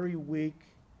a very weak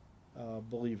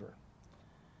believer.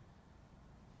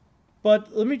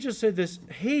 But let me just say this.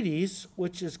 Hades,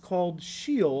 which is called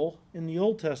Sheol in the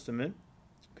Old Testament,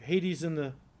 Hades in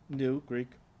the New Greek,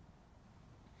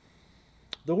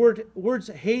 the words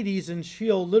Hades and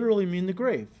Sheol literally mean the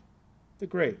grave. The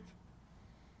grave.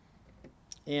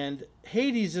 And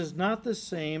Hades is not the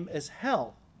same as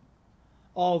hell.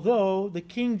 Although the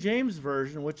King James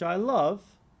Version, which I love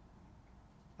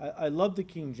the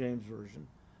King James Version,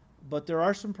 but there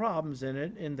are some problems in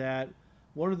it, in that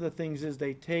one of the things is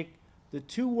they take the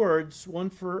two words,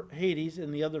 one for Hades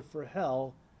and the other for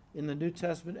hell, in the New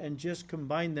Testament and just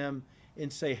combine them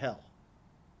and say hell.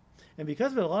 And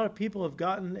because of it, a lot of people have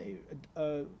gotten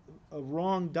a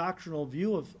wrong doctrinal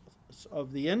view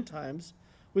of the end times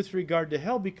with regard to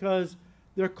hell, because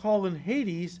they're calling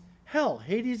Hades hell.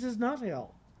 Hades is not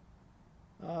hell.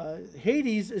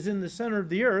 Hades is in the center of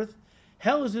the earth.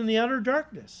 Hell is in the outer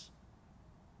darkness,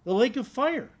 the lake of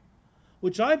fire,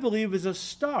 which I believe is a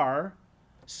star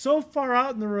so far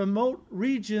out in the remote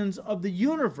regions of the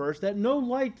universe that no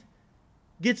light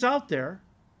gets out there.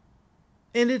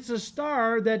 And it's a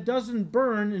star that doesn't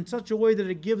burn in such a way that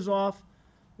it gives off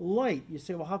light. You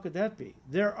say, well, how could that be?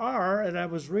 There are, and I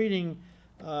was reading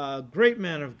a great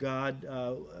man of God,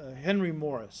 Henry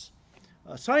Morris,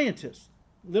 a scientist,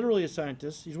 literally a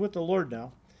scientist. He's with the Lord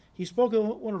now. He spoke at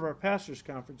one of our pastors'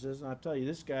 conferences, and I'll tell you,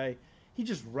 this guy, he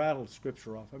just rattled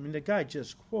Scripture off. I mean, the guy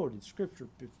just quoted Scripture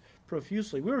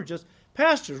profusely. We were just,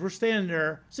 pastors, we're standing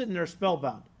there, sitting there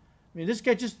spellbound. I mean, this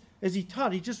guy just, as he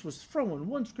taught, he just was throwing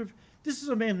one Scripture. This is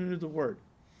a man who knew the Word.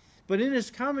 But in his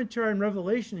commentary on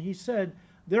Revelation, he said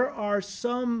there are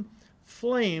some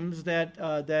flames that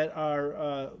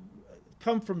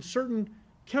come from certain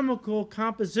chemical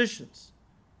compositions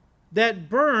that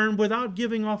burn without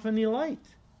giving off any light.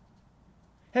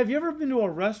 Have you ever been to a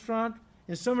restaurant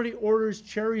and somebody orders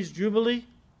Cherry's Jubilee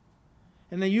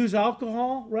and they use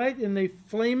alcohol, right, and they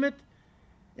flame it?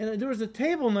 And there was a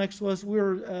table next to us. We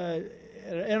were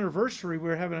at an anniversary. We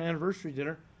were having an anniversary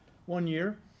dinner one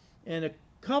year, and a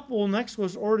couple next to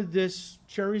us ordered this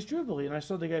Cherry's Jubilee, and I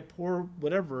saw the guy pour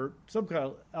whatever, some kind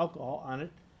of alcohol on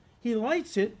it. He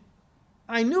lights it.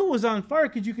 I knew it was on fire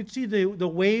because you could see the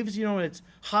waves, when it's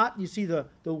hot, you see the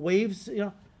waves,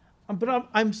 but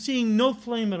I'm seeing no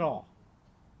flame at all.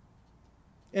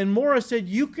 And Morris said,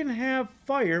 you can have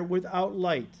fire without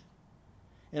light.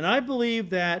 And I believe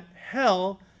that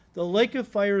hell, the lake of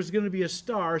fire, is going to be a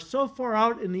star so far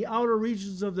out in the outer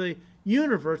regions of the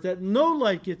universe that no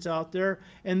light gets out there,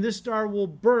 and this star will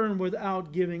burn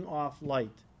without giving off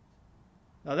light.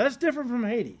 Now that's different from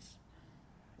Hades.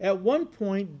 At one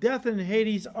point, death and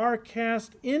Hades are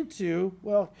cast into,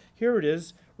 well, here it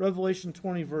is, Revelation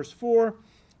 20, verse 4,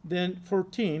 then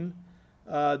 14.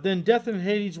 Then death and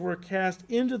Hades were cast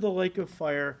into the lake of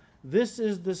fire. This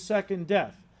is the second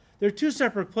death. They're two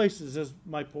separate places, is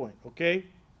my point, okay?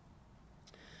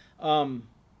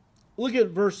 Look at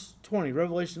verse 20,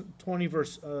 Revelation 20,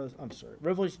 verse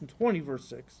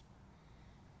 6.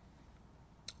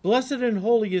 Blessed and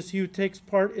holy is he who takes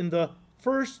part in the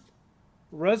first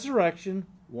resurrection.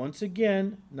 Once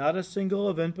again, not a single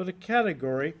event, but a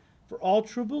category for all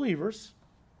true believers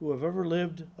who have ever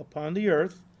lived upon the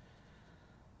earth.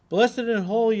 Blessed and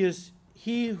holy is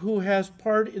he who has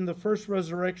part in the first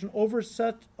resurrection. Over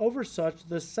such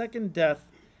the second death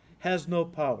has no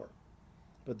power.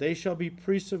 But they shall be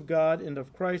priests of God and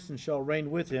of Christ, and shall reign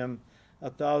with him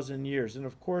 1,000 years. And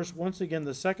of course, once again,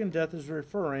 the second death is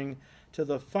referring to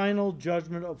the final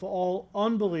judgment of all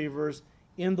unbelievers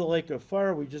in the lake of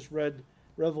fire. We just read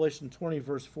Revelation 20,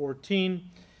 verse 14.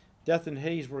 Death and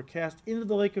Hades were cast into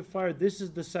the lake of fire. This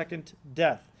is the second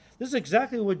death. This is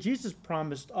exactly what Jesus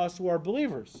promised us who are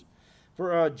believers.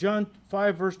 For John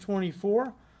 5, verse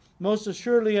 24, most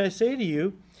assuredly I say to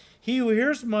you, he who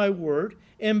hears my word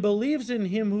and believes in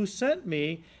him who sent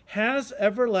me has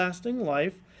everlasting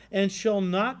life, and shall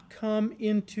not come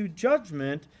into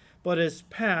judgment, but is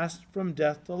passed from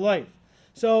death to life.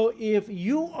 So if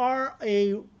you are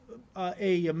a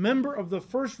member of the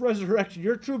first resurrection,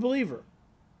 you're a true believer,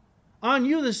 on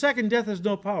you the second death has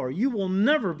no power. You will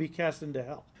never be cast into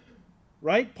hell.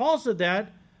 Right? Paul said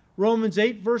that, Romans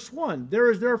 8, verse 1.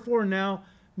 There is therefore now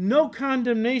no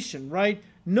condemnation, right?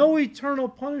 No eternal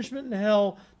punishment in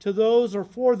hell to those or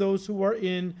for those who are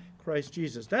in Christ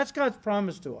Jesus. That's God's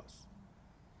promise to us.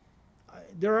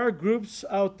 There are groups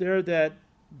out there that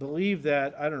believe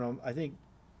that, I don't know, I think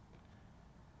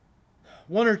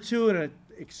one or two in an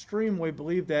extreme way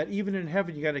believe that even in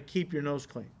heaven you got to keep your nose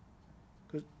clean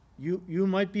because you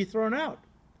might be thrown out.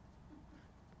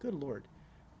 Good Lord.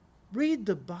 Read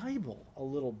the Bible a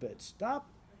little bit. Stop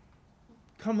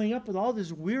coming up with all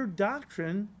this weird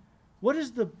doctrine. What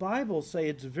does the Bible say?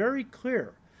 It's very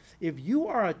clear. If you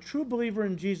are a true believer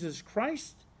in Jesus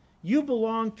Christ, you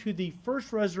belong to the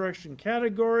first resurrection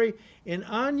category, and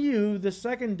on you the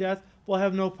second death will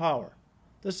have no power.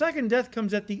 The second death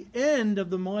comes at the end of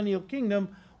the millennial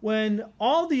kingdom when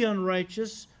all the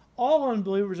unrighteous, all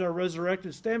unbelievers are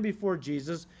resurrected, stand before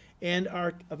Jesus, and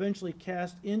are eventually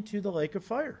cast into the lake of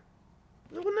fire.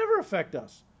 It will never affect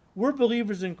us. We're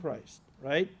believers in Christ,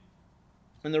 right?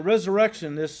 And the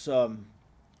resurrection, this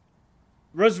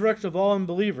resurrection of all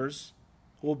unbelievers,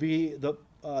 will be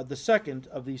the second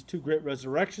of these two great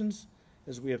resurrections,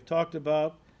 as we have talked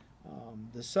about.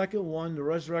 The second one, the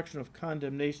resurrection of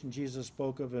condemnation, Jesus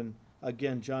spoke of in,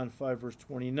 again, John 5, verse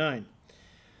 29.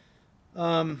 I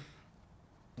don't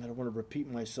want to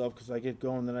repeat myself because I get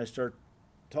going, then I start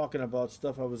talking about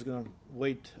stuff I was going to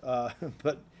wait.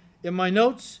 But in my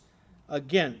notes,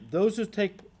 Again, those who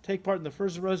take part in the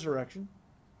first resurrection,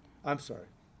 I'm sorry.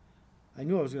 I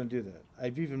knew I was going to do that.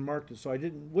 I've even marked it, so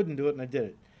I wouldn't do it, and I did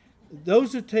it.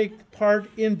 Those who take part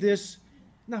in this,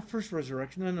 not first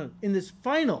resurrection, no, in this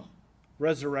final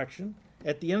resurrection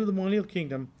at the end of the millennial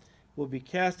kingdom, will be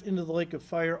cast into the lake of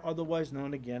fire, otherwise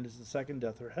known again as the second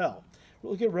death or hell.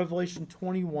 We'll look at Revelation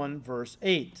 21, verse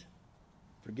 8.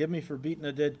 Forgive me for beating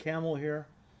a dead camel here.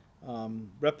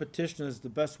 Repetition is the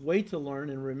best way to learn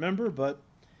and remember, but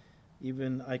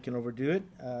even I can overdo it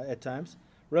at times.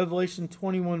 Revelation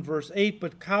 21, verse 8,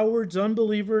 but cowards,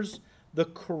 unbelievers, the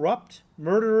corrupt,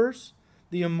 murderers,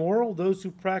 the immoral, those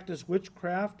who practice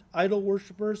witchcraft, idol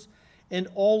worshippers, and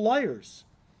all liars,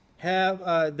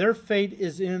 have their fate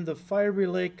is in the fiery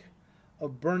lake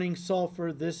of burning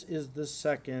sulfur. This is the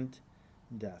second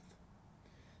death.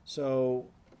 So,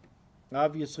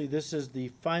 obviously, this is the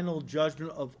final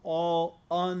judgment of all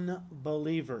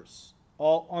unbelievers.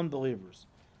 All unbelievers.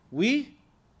 We,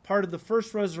 part of the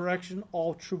first resurrection,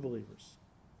 all true believers.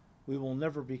 We will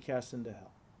never be cast into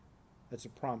hell. That's a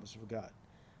promise of God.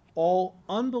 All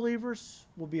unbelievers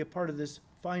will be a part of this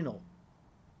final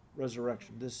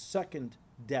resurrection, this second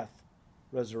death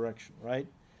resurrection, right?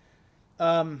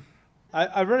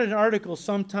 I read an article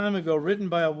some time ago written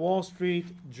by a Wall Street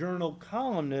Journal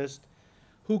columnist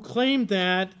who claimed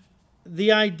that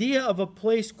the idea of a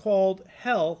place called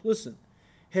hell, listen,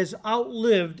 has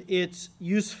outlived its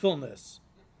usefulness.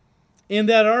 In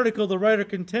that article, the writer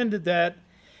contended that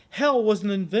hell was an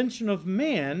invention of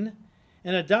man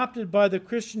and adopted by the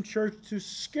Christian church to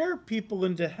scare people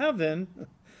into heaven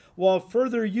while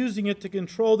further using it to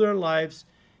control their lives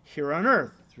here on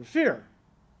earth through fear.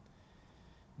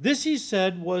 This, he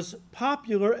said, was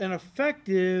popular and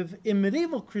effective in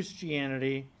medieval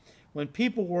Christianity when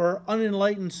people were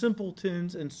unenlightened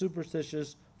simpletons and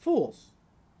superstitious fools.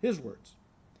 His words.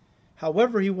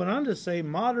 However, he went on to say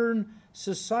modern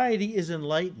society is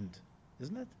enlightened.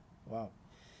 Isn't it? Wow.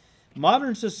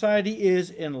 Modern society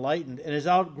is enlightened and has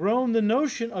outgrown the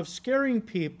notion of scaring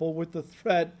people with the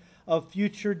threat of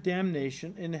future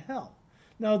damnation in hell.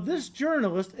 Now, this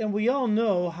journalist, and we all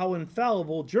know how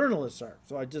infallible journalists are,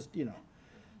 so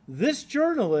this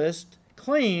journalist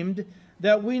claimed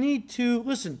that we need to,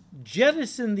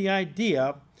 jettison the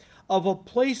idea of a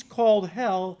place called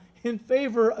hell in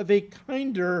favor of a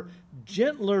kinder,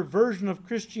 gentler version of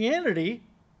Christianity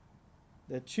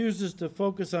that chooses to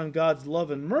focus on God's love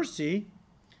and mercy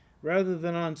rather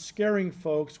than on scaring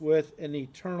folks with an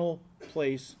eternal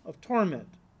place of torment.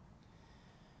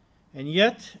 And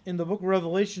yet, in the book of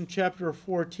Revelation chapter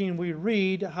 14, we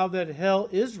read how that hell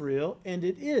is real, and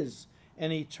it is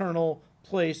an eternal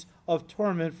place of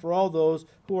torment for all those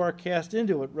who are cast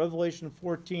into it. Revelation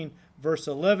 14, verse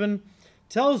 11,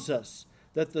 tells us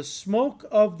that the smoke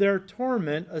of their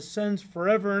torment ascends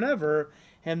forever and ever,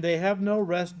 and they have no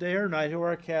rest day or night who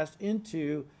are cast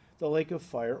into the lake of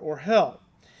fire or hell.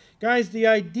 Guys, the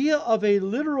idea of a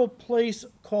literal place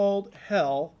called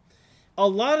hell, a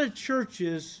lot of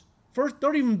churches first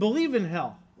don't even believe in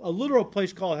hell, a literal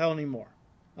place called hell anymore.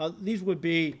 These would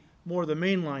be more the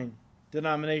mainline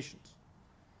denominations.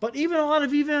 But even a lot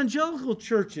of evangelical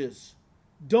churches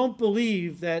don't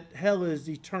believe that hell is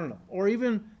eternal or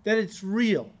even that it's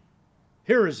real.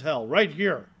 Here is hell, right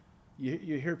here.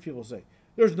 You hear people say,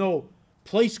 there's no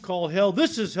place called hell.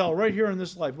 This is hell right here in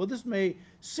this life. Well, this may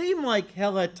seem like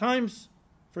hell at times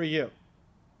for you.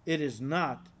 It is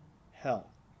not hell.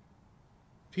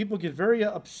 People get very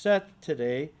upset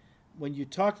today when you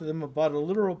talk to them about a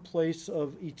literal place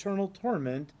of eternal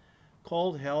torment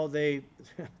called hell.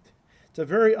 It's a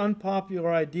very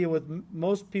unpopular idea with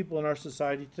most people in our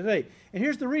society today. And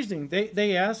here's the reasoning.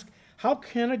 They ask, how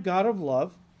can a God of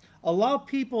love allow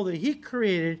people that he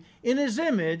created in his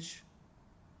image,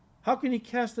 how can he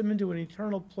cast them into an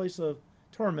eternal place of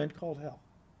torment called hell?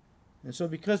 And so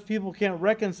because people can't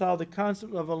reconcile the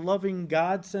concept of a loving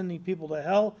God sending people to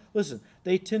hell,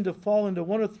 they tend to fall into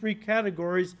one of three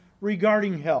categories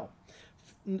regarding hell.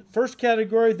 First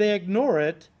category, they ignore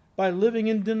it by living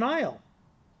in denial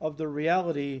of the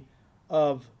reality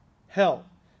of hell.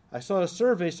 I saw a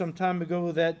survey some time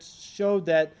ago that showed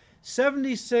that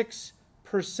 76%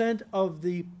 of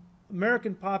the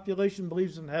American population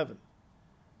believes in heaven.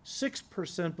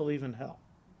 6% believe in hell.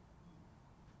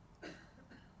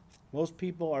 Most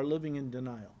people are living in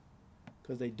denial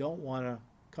because they don't want to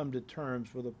come to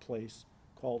terms with a place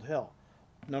called hell.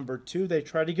 Number two, they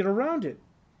try to get around it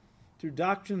through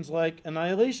doctrines like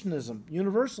annihilationism,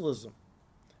 universalism.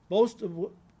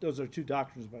 Those are two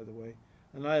doctrines, by the way.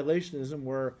 Annihilationism,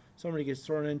 where somebody gets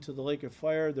thrown into the lake of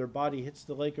fire, their body hits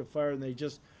the lake of fire, and they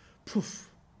just,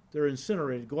 they're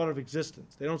incinerated, go out of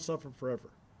existence. They don't suffer forever.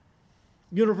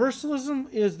 Universalism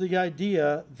is the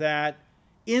idea that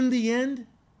in the end,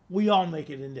 we all make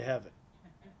it into heaven.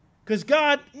 Because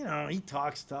God, he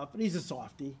talks tough, but he's a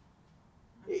softie.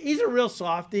 He's a real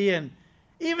softie, and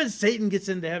even Satan gets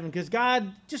into heaven because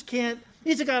God just can't,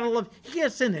 he's a God of love. He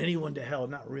can't send anyone to hell,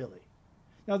 not really.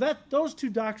 Now, those two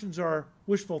doctrines are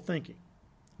wishful thinking,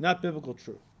 not biblical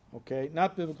truth, okay?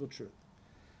 Not biblical truth.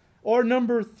 Or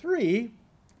number three,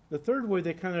 the third way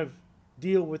they kind of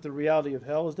deal with the reality of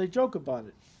hell is they joke about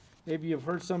it. Maybe you've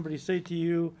heard somebody say to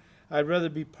you, I'd rather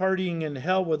be partying in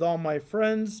hell with all my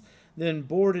friends than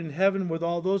bored in heaven with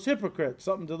all those hypocrites.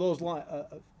 Something to those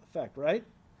effect, right?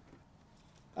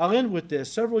 I'll end with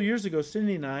this. Several years ago,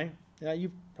 Cindy and I,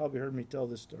 you've probably heard me tell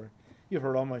this story. You've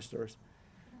heard all my stories.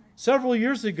 Several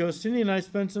years ago, Cindy and I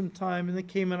spent some time in the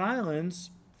Cayman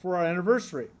Islands for our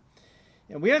anniversary.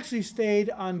 And we actually stayed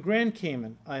on Grand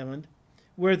Cayman Island,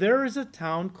 where there is a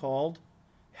town called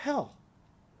Hell.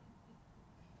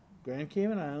 Grand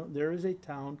Cayman Island, there is a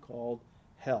town called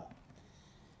Hell.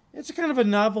 It's a kind of a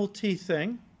novelty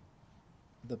thing.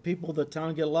 The people of the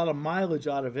town get a lot of mileage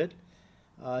out of it.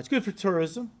 It's good for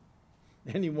tourism.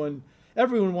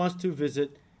 Everyone wants to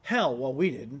visit Hell. Well, we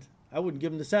didn't. I wouldn't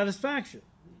give them the satisfaction.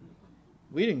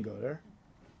 We didn't go there.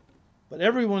 But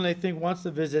everyone, they think, wants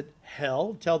to visit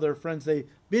Hell, tell their friends they've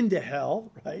been to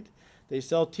Hell, right? They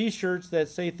sell T-shirts that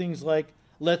say things like,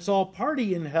 let's all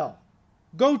party in Hell.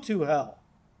 Go to Hell.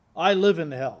 I live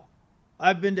in Hell.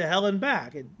 I've been to Hell and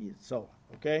back, and so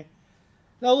on, okay?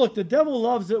 Now look, the devil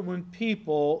loves it when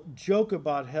people joke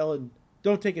about hell and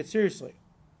don't take it seriously.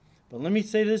 But let me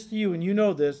say this to you, and you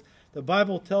know this. The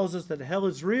Bible tells us that hell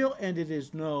is real, and it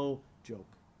is no joke.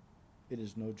 It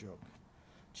is no joke.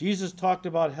 Jesus talked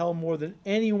about hell more than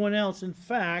anyone else. In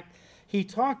fact, he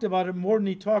talked about it more than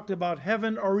he talked about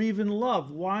heaven or even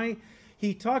love. Why?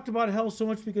 He talked about hell so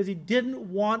much because he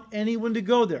didn't want anyone to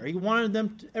go there. He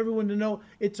wanted everyone to know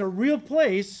it's a real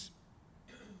place,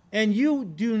 and you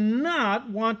do not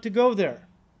want to go there.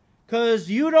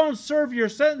 Because you don't serve your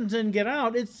sentence and get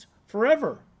out. It's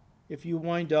forever if you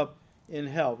wind up in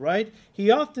hell, right?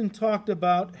 He often talked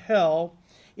about hell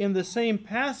in the same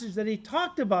passage that he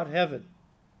talked about heaven.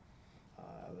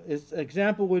 His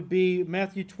example would be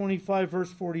Matthew 25,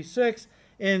 verse 46.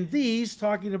 And these,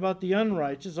 talking about the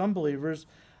unrighteous, unbelievers,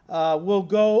 will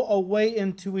go away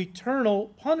into eternal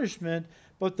punishment,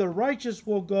 but the righteous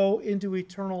will go into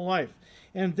eternal life.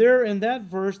 And there in that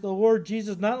verse, the Lord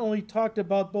Jesus not only talked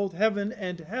about both heaven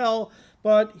and hell,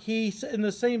 but he, in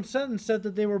the same sentence, said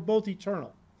that they were both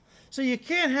eternal. So you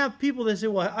can't have people that say,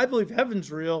 well, I believe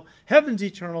heaven's real, heaven's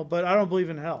eternal, but I don't believe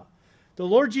in hell. The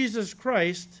Lord Jesus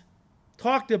Christ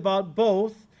talked about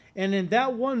both, and in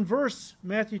that one verse,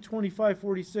 Matthew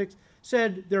 25:46,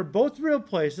 said they're both real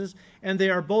places, and they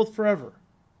are both forever,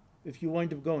 if you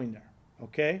wind up going there,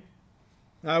 okay?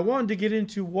 Now, I wanted to get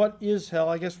into what is hell.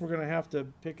 I guess we're going to have to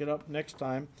pick it up next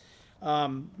time,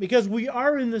 because we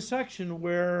are in the section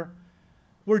where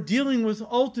we're dealing with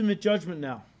ultimate judgment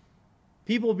now.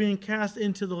 People being cast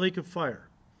into the lake of fire.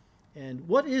 And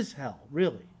what is hell,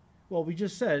 really? Well, we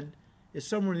just said it's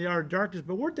somewhere in the outer darkness,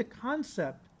 but where did the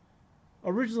concept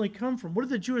originally come from? What did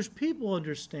the Jewish people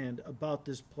understand about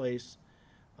this place?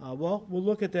 Well, we'll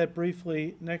look at that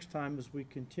briefly next time as we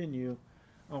continue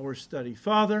our study.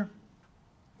 Father,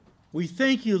 we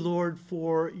thank you, Lord,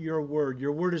 for your word.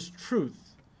 Your word is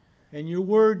truth, and your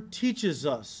word teaches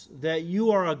us that you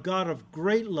are a God of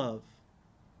great love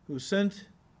who sent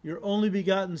your only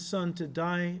begotten Son to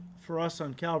die for us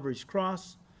on Calvary's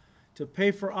cross, to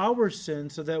pay for our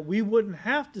sins so that we wouldn't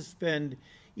have to spend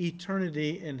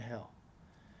eternity in hell.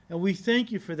 And we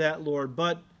thank you for that, Lord.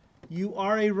 But you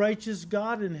are a righteous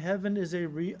God, and hell is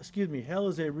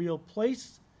a real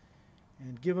place.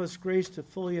 And give us grace to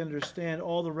fully understand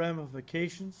all the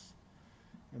ramifications.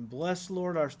 And bless,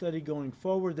 Lord, our study going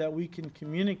forward, that we can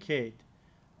communicate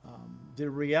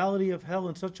the reality of hell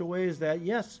in such a way as that,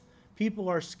 yes, people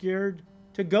are scared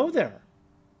to go there.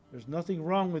 There's nothing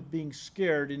wrong with being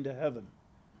scared into heaven.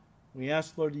 We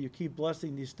ask, Lord, that you keep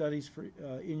blessing these studies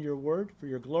in your word for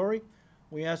your glory.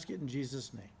 We ask it in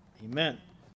Jesus' name. Amen.